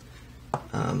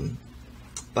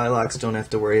 bilocks don't have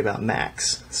to worry about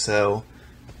max. So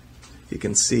you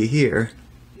can see here,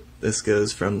 this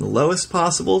goes from the lowest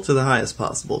possible to the highest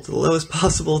possible, to the lowest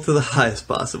possible to the highest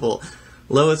possible,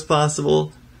 lowest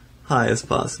possible, highest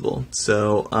possible.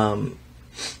 So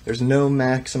there's no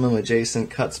maximum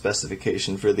adjacent cut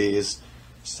specification for these.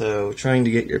 So trying to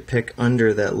get your pick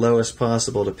under that lowest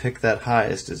possible to pick that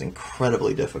highest is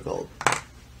incredibly difficult.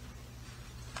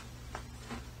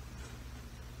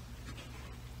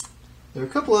 There are a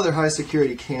couple other high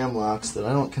security cam locks that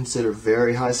I don't consider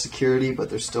very high security, but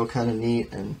they're still kind of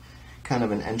neat and kind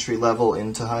of an entry level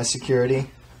into high security.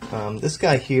 This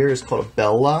guy here is called a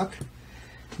bell lock.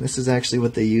 This is actually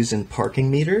what they use in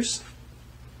parking meters.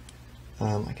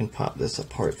 I can pop this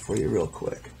apart for you real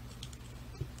quick.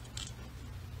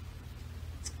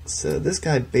 So this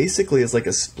guy basically is like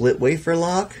a split wafer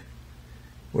lock,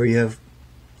 where you have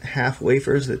half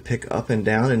wafers that pick up and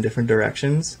down in different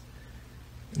directions,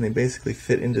 and they basically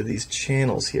fit into these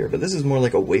channels here, but this is more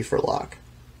like a wafer lock.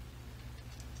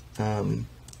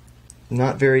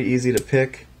 Not very easy to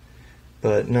pick,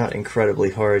 but not incredibly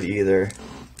hard either.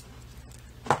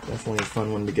 Definitely a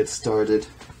fun one to get started.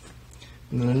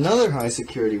 And then another high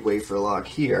security wafer lock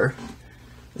here.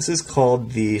 This is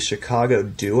called the Chicago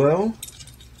Duo.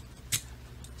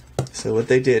 So what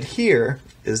they did here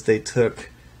is they took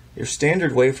your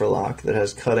standard wafer lock that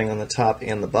has cutting on the top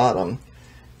and the bottom,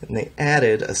 and they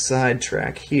added a side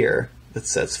track here that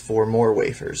sets 4 more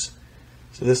wafers.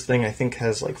 So this thing I think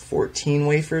has like 14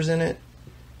 wafers in it,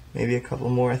 maybe a couple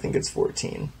more. I think it's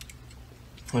 14.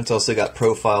 And it's also got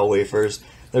profile wafers.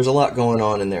 There's a lot going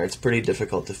on in there. It's pretty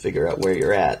difficult to figure out where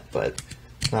you're at, but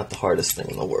it's not the hardest thing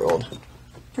in the world.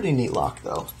 Pretty neat lock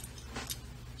though.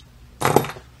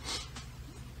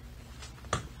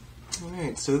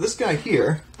 Alright, so this guy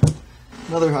here,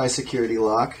 another high security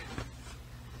lock.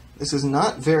 This is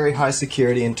not very high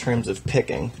security in terms of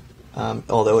picking,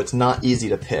 although it's not easy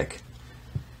to pick.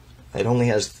 It only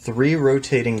has 3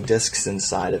 rotating discs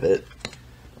inside of it,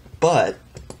 but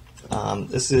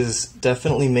this is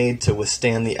definitely made to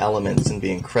withstand the elements and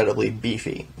be incredibly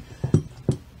beefy.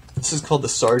 This is called the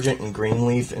Sargent &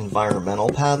 Greenleaf Environmental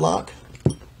Padlock.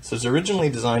 This was originally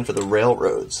designed for the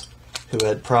railroads, who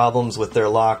had problems with their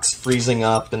locks freezing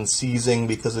up and seizing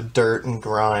because of dirt and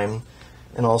grime,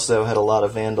 and also had a lot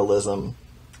of vandalism.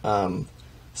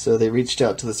 So they reached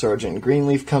out to the Sargent &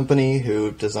 Greenleaf company,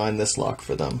 who designed this lock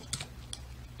for them.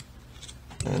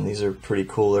 And these are pretty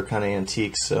cool. They're kind of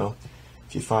antiques, so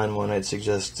if you find one, I'd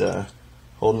suggest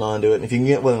holding on to it. And if you can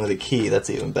get one with a key, that's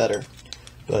even better.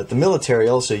 But the military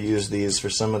also use these for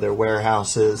some of their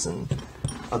warehouses and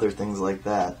other things like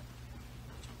that.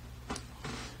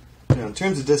 Now, in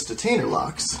terms of disc detainer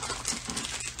locks,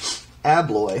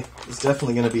 Abloy is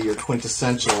definitely going to be your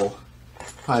quintessential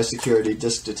high security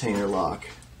disc detainer lock.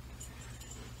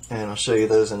 And I'll show you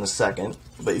those in a second.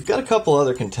 But you've got a couple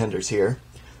other contenders here.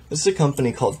 This is a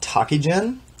company called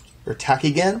Takigen, or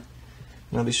Takigen,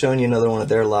 and I'll be showing you another one of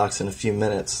their locks in a few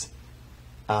minutes.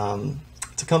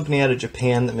 It's a company out of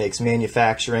Japan that makes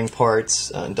manufacturing parts,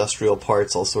 industrial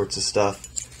parts, all sorts of stuff.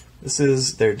 This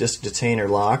is their disc detainer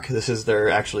lock. This is their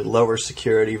actually lower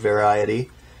security variety,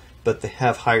 but they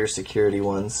have higher security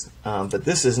ones. But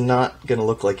this is not going to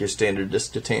look like your standard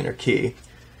disc detainer key.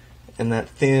 And that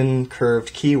thin,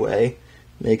 curved keyway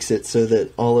makes it so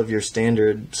that all of your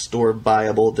standard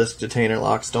store-buyable disc detainer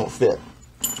locks don't fit.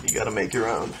 You got to make your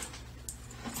own.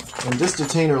 And disc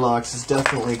detainer locks is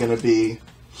definitely going to be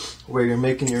where you're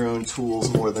making your own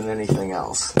tools more than anything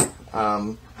else.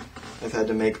 I've had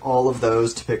to make all of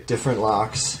those to pick different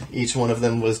locks. Each one of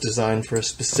them was designed for a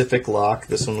specific lock.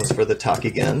 This one was for the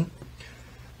Takigen.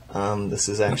 This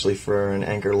is actually for an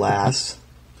anchor lass,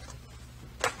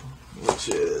 which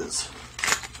is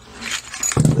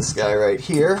this guy right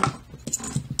here.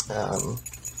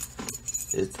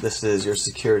 This is your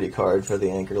security card for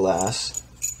the anchor lass.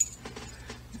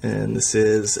 And this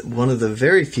is one of the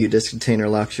very few disc detainer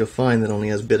locks you'll find that only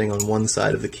has bitting on one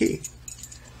side of the key.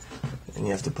 And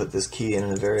you have to put this key in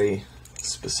a very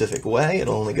specific way.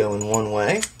 It'll only go in one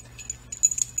way.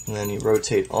 And then you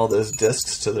rotate all those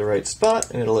discs to the right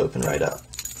spot and it'll open right up.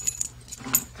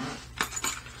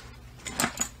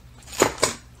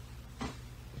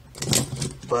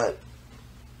 But,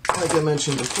 like I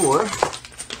mentioned before,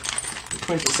 the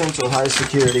quintessential high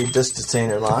security disc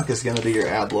detainer lock is going to be your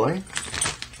Abloy.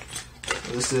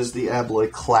 This is the Abloy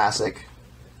Classic.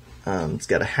 It's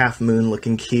got a half moon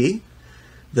looking key.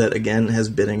 that again has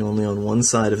bitting only on one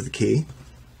side of the key,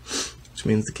 which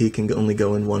means the key can only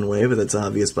go in one way, but that's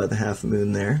obvious by the half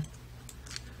moon there.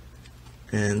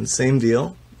 And same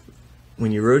deal,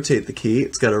 when you rotate the key,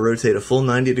 it's got to rotate a full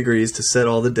 90 degrees to set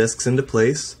all the discs into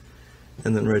place,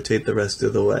 and then rotate the rest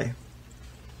of the way.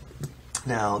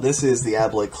 Now, this is the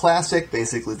Abloy Classic,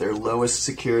 basically their lowest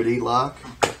security lock.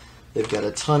 They've got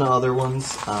a ton of other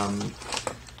ones.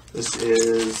 This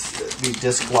is the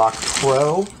Disc Lock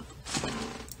Pro,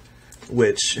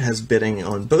 which has bitting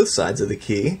on both sides of the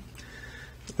key,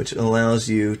 which allows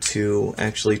you to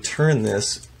actually turn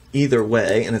this either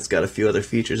way, and it's got a few other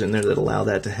features in there that allow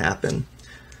that to happen.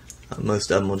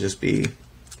 Most of them will just be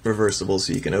reversible,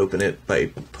 so you can open it by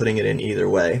putting it in either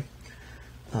way.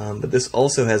 But this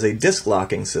also has a disc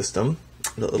locking system.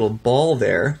 The little ball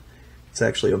there, it's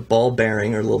actually a ball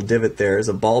bearing, or a little divot there, is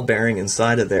a ball bearing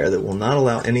inside of there that will not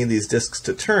allow any of these discs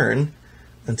to turn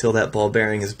until that ball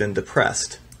bearing has been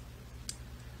depressed.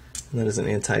 And that is an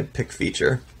anti-pick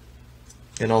feature.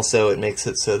 And also it makes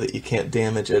it so that you can't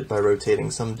damage it by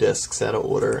rotating some discs out of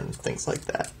order and things like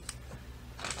that.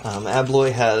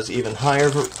 Abloy has even higher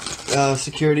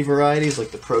security varieties,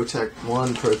 like the Protect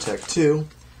 1, Protect 2,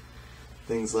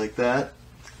 things like that,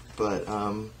 but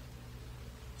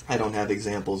I don't have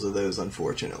examples of those,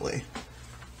 unfortunately.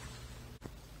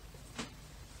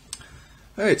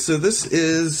 Alright, so this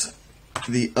is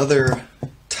the other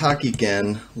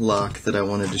Takigen lock that I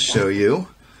wanted to show you.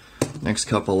 Next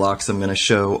couple locks I'm going to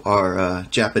show are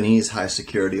Japanese high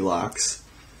security locks,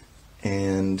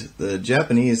 and the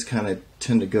Japanese kind of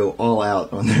tend to go all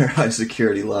out on their high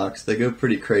security locks. They go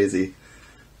pretty crazy,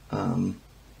 and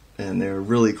they're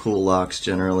really cool locks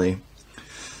generally.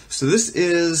 So this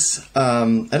is,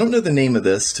 I don't know the name of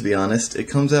this, to be honest. It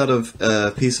comes out of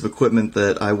a piece of equipment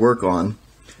that I work on.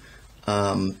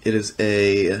 It is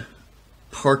a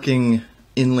parking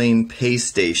in-lane pay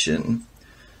station.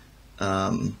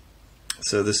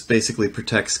 So this basically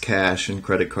protects cash and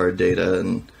credit card data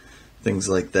and things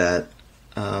like that.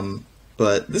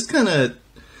 But this kind of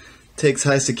takes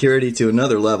high security to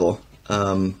another level.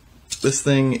 This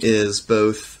thing is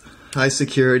both high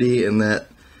security in that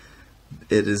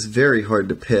it is very hard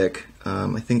to pick.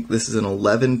 I think this is an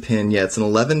 11-pin. Yeah, it's an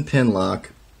 11-pin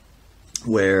lock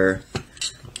where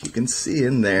you can see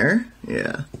in there.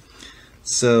 Yeah.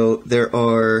 So there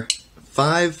are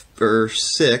 5 or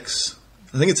 6,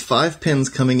 I think it's 5 pins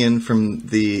coming in from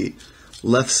the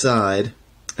left side,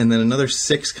 and then another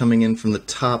 6 coming in from the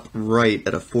top right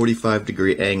at a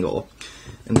 45-degree angle.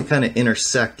 And they kind of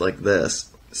intersect like this.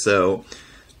 So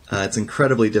it's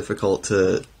incredibly difficult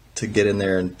to get in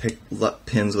there and pick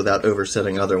pins without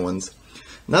oversetting other ones.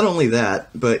 Not only that,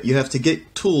 but you have to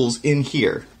get tools in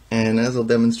here. And as I'll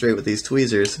demonstrate with these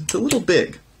tweezers, it's a little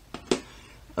big.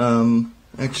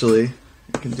 Actually,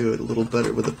 I can do it a little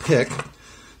better with a pick.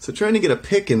 So trying to get a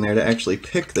pick in there to actually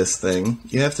pick this thing,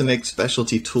 you have to make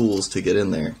specialty tools to get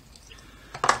in there.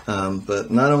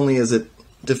 But not only is it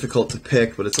difficult to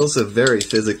pick, but it's also very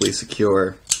physically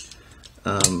secure.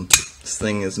 This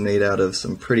thing is made out of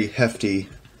some pretty hefty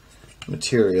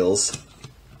materials.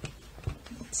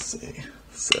 Let's see.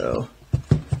 So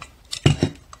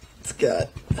it's got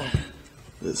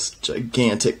this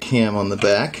gigantic cam on the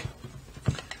back.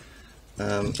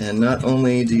 And not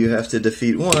only do you have to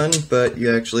defeat one, but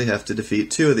you actually have to defeat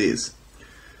 2 of these.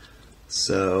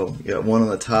 So you got one on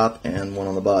the top and one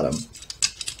on the bottom.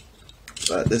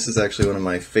 But this is actually one of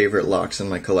my favorite locks in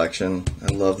my collection.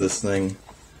 I love this thing.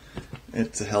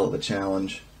 It's a hell of a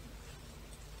challenge.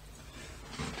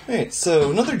 Alright,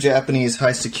 so another Japanese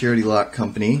high security lock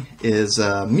company is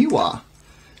Miwa.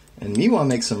 And Miwa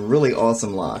makes some really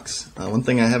awesome locks. One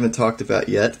thing I haven't talked about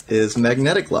yet is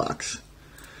magnetic locks.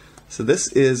 So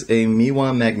this is a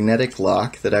Miwa magnetic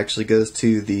lock that actually goes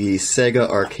to the Sega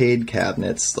arcade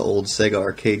cabinets, the old Sega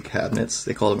arcade cabinets.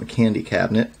 They call them a candy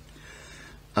cabinet.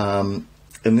 And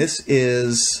this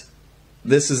is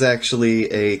actually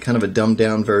a kind of a dumbed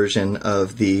down version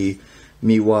of the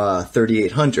Miwa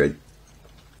 3800,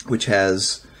 which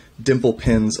has dimple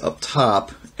pins up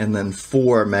top and then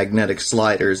 4 magnetic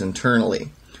sliders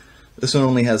internally. This one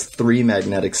only has 3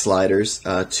 magnetic sliders,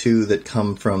 2 that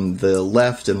come from the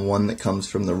left and 1 that comes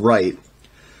from the right.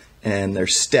 And they're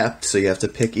stepped, so you have to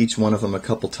pick each one of them a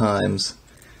couple times.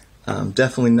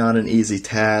 Definitely not an easy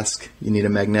task. You need a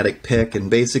magnetic pick,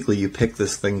 and basically you pick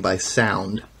this thing by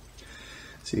sound.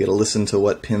 So you got to listen to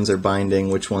what pins are binding,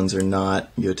 which ones are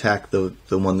not. You attack the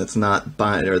one that's not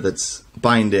that's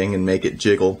binding and make it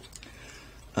jiggle.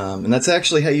 And that's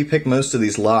actually how you pick most of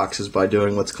these locks, is by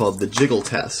doing what's called the jiggle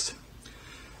test.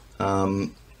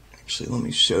 Actually, let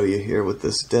me show you here with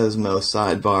this Desmo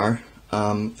sidebar.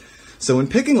 So when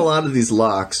picking a lot of these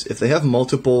locks, if they have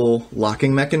multiple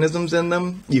locking mechanisms in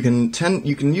them, you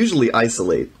can usually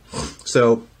isolate.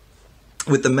 So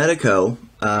with the Medico,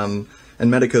 and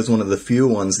Medico is one of the few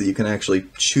ones that you can actually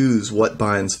choose what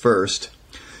binds first.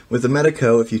 With the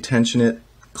Medico, if you tension it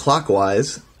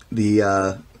clockwise,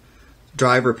 the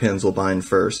driver pins will bind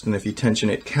first, and if you tension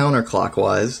it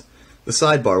counterclockwise, the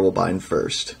sidebar will bind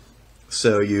first.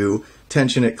 So you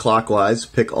tension it clockwise,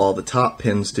 pick all the top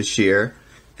pins to shear,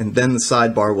 and then the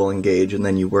sidebar will engage, and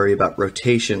then you worry about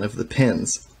rotation of the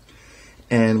pins.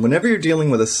 And whenever you're dealing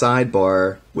with a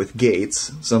sidebar with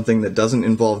gates, something that doesn't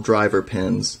involve driver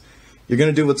pins, you're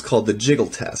going to do what's called the jiggle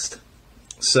test.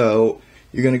 So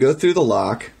you're going to go through the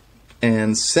lock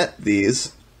and set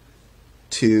these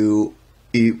to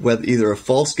either a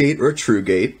false gate or a true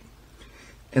gate,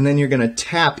 and then you're going to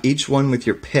tap each one with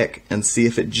your pick and see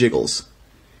if it jiggles.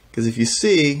 Because if you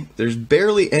see, there's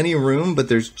barely any room, but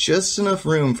there's just enough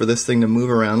room for this thing to move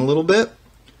around a little bit.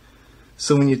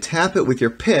 So when you tap it with your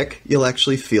pick, you'll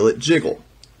actually feel it jiggle.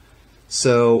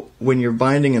 So when you're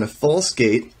binding in a false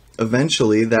gate,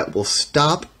 eventually that will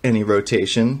stop any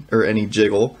rotation or any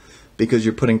jiggle because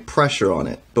you're putting pressure on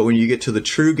it. But when you get to the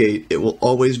true gate, it will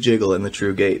always jiggle in the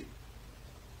true gate.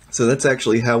 So that's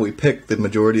actually how we pick the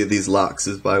majority of these locks,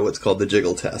 is by what's called the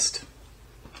jiggle test.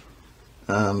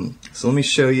 So let me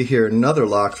show you here another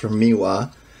lock from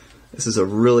Miwa. This is a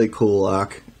really cool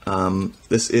lock.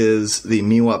 This is the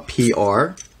Miwa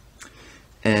PR,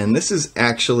 and this is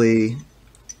actually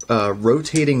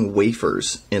rotating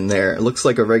wafers in there. It looks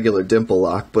like a regular dimple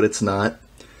lock, but it's not.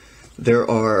 There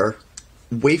are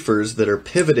wafers that are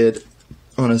pivoted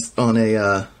on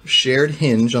a shared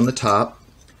hinge on the top,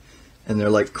 and they're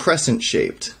like crescent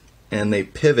shaped, and they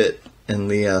pivot, and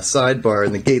the sidebar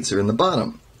and the gates are in the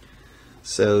bottom.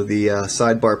 So the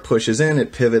sidebar pushes in,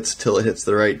 it pivots till it hits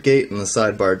the right gate, and the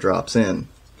sidebar drops in.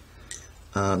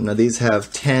 Now these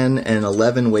have 10 and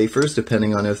 11 wafers,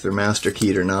 depending on if they're master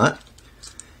keyed or not.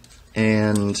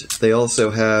 And they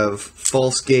also have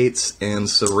false gates and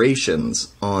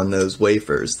serrations on those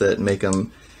wafers that make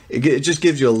them... It just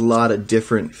gives you a lot of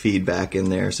different feedback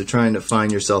in there, so trying to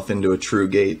find yourself into a true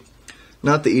gate.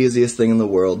 Not the easiest thing in the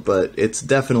world, but it's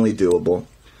definitely doable.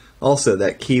 Also,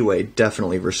 that keyway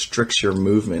definitely restricts your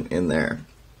movement in there.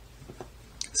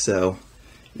 So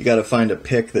you got to find a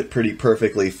pick that pretty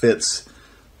perfectly fits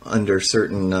under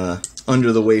certain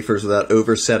under the wafers without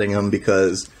oversetting them,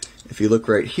 because if you look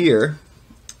right here,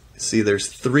 see there's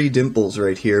 3 dimples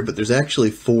right here, but there's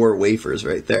actually 4 wafers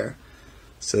right there.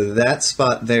 So that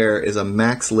spot there is a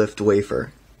max lift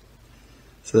wafer.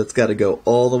 So that's got to go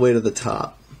all the way to the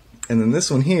top. And then this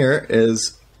one here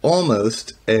is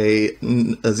almost a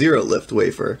 0 lift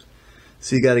wafer.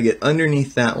 So you got to get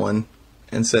underneath that one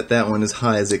and set that one as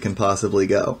high as it can possibly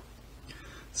go.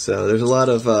 So there's a lot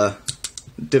of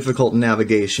difficult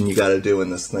navigation you got to do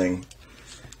in this thing.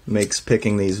 Makes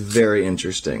picking these very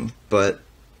interesting, but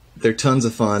they're tons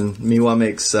of fun. Miwa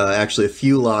makes actually a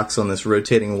few locks on this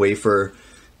rotating wafer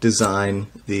design.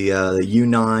 The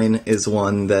U9 is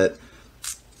one that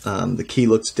the key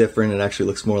looks different. It actually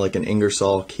looks more like an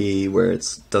Ingersoll key, where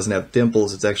it doesn't have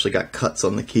dimples. It's actually got cuts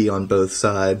on the key on both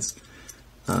sides.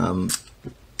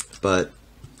 But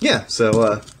yeah,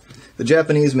 so the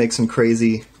Japanese make some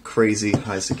crazy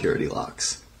high security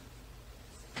locks.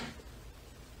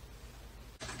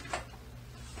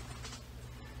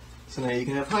 So now you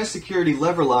can have high security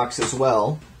lever locks as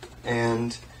well,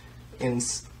 and in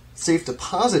safe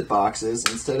deposit boxes,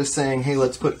 instead of saying, hey,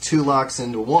 let's put 2 locks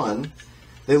into one,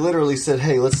 they literally said,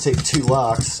 hey, let's take 2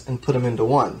 locks and put them into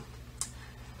one.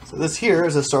 So this here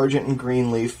is a Sargent and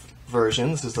Greenleaf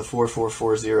version. This is the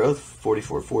 4440,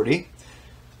 4440.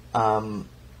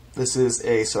 This is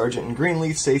a Sargent and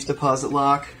Greenleaf safe deposit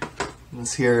lock. And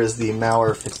this here is the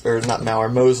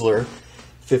Mosler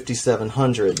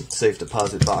 5700 safe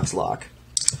deposit box lock.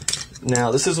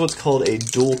 Now this is what's called a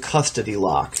dual custody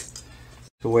lock,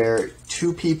 where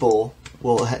 2 people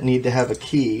will need to have a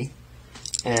key,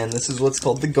 and this is what's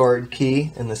called the guard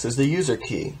key, and this is the user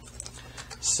key.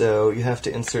 So you have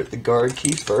to insert the guard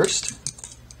key first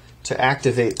to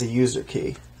activate the user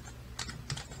key.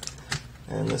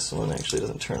 And this one actually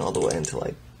doesn't turn all the way until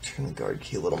I turn the guard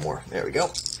key a little more. There we go.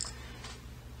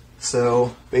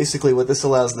 So basically what this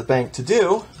allows the bank to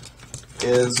do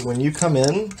is when you come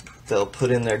in, they'll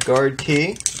put in their guard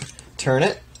key, turn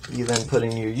it, you then put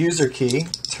in your user key,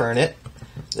 turn it,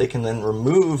 they can then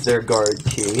remove their guard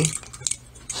key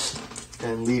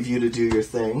and leave you to do your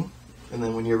thing, and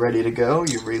then when you're ready to go,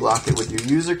 you relock it with your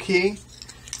user key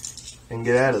and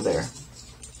get out of there.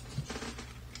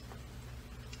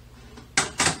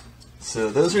 So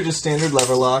those are just standard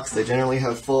lever locks. They generally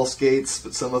have false gates,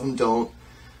 but some of them don't.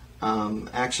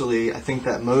 Actually, I think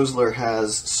that Mosler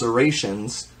has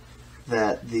serrations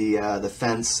that the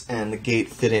fence and the gate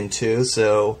fit into,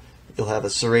 so you'll have a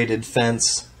serrated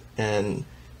fence and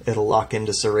it'll lock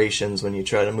into serrations when you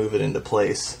try to move it into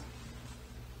place.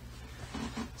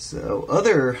 So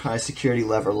other high security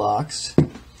lever locks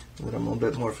that I'm a little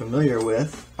bit more familiar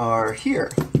with are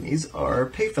here. These are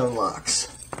payphone locks.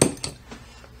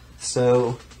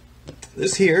 So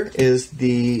this here is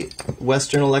the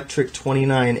Western Electric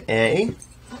 29A.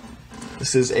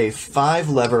 This is a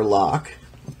 5-lever lock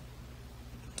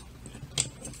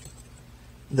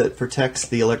that protects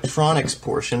the electronics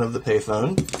portion of the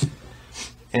payphone.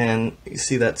 And you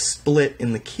see that split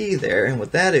in the key there, and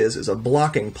what that is a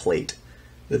blocking plate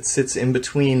that sits in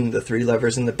between the 3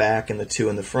 levers in the back and the 2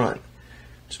 in the front,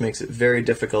 which makes it very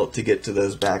difficult to get to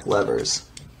those back levers.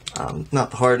 Not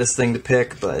the hardest thing to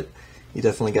pick, but you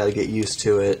definitely got to get used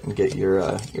to it and get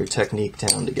your technique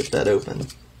down to get that open.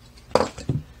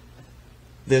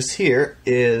 This here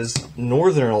is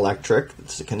Northern Electric.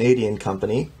 It's a Canadian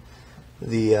company.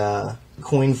 The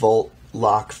coin vault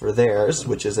lock for theirs,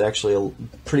 which is actually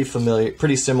pretty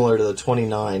similar to the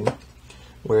 29,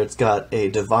 where it's got a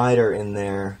divider in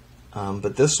there,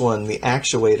 but this one, the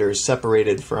actuator is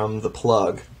separated from the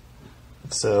plug.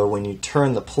 So when you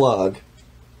turn the plug,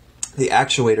 the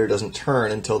actuator doesn't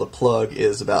turn until the plug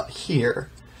is about here.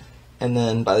 And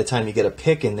then by the time you get a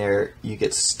pick in there, you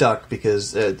get stuck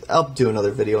because, I'll do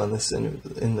another video on this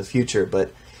in the future,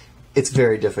 but it's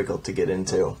very difficult to get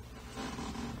into.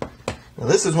 Now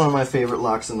this is one of my favorite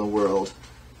locks in the world,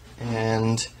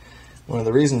 and one of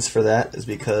the reasons for that is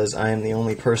because I am the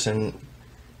only person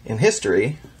in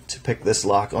history to pick this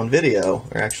lock on video,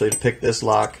 or actually to pick this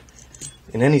lock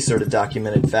in any sort of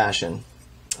documented fashion.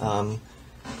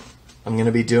 I'm going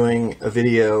to be doing a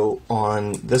video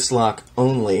on this lock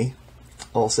only,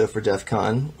 also for DEF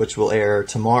CON, which will air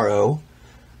tomorrow,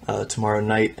 tomorrow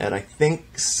night at I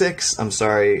think 6. I'm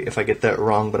sorry if I get that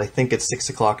wrong, but I think it's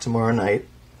 6 o'clock tomorrow night.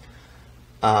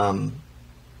 And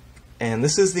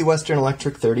this is the Western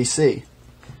Electric 30C.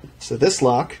 So this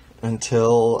lock,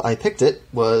 until I picked it,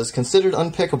 was considered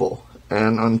unpickable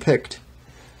and unpicked.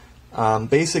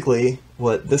 Basically,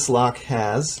 what this lock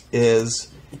has is,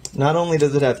 not only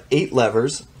does it have 8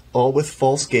 levers, all with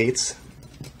false gates,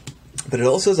 but it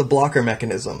also has a blocker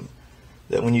mechanism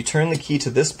that when you turn the key to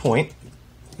this point,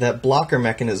 that blocker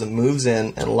mechanism moves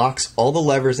in and locks all the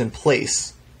levers in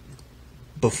place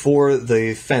before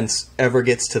the fence ever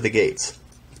gets to the gates.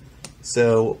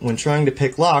 So when trying to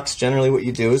pick locks, generally what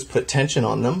you do is put tension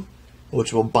on them,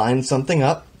 which will bind something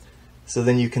up, so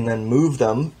then you can then move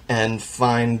them and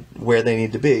find where they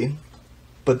need to be.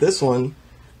 But this one,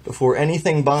 before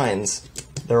anything binds,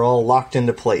 they're all locked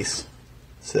into place.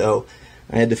 So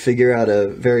I had to figure out a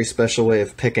very special way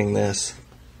of picking this.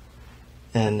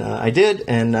 And I did,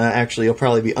 and actually you'll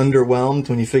probably be underwhelmed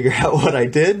when you figure out what I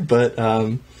did, but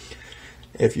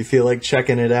if you feel like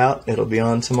checking it out, it'll be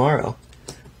on tomorrow.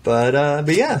 But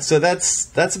yeah, so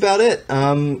that's about it.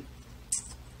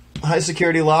 High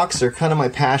security locks are kind of my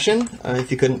passion,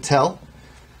 if you couldn't tell.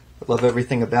 I love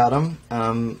everything about them.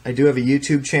 I do have a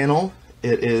YouTube channel.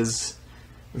 It is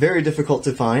very difficult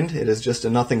to find. It is just a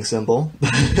nothing symbol.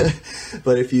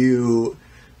 But if you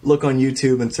look on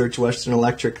YouTube and search Western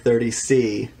Electric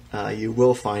 30C, you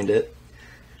will find it.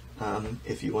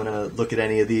 If you want to look at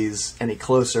any of these any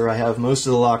closer, I have most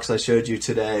of the locks I showed you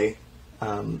today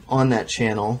on that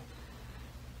channel,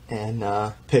 and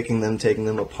picking them, taking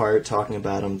them apart, talking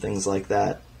about them, things like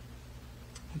that.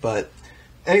 But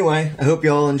anyway, I hope you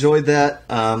all enjoyed that.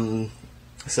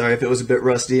 Sorry if it was a bit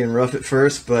rusty and rough at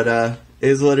first, but it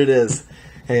is what it is.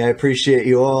 Hey, I appreciate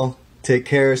you all. Take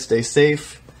care, stay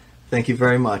safe. Thank you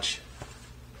very much.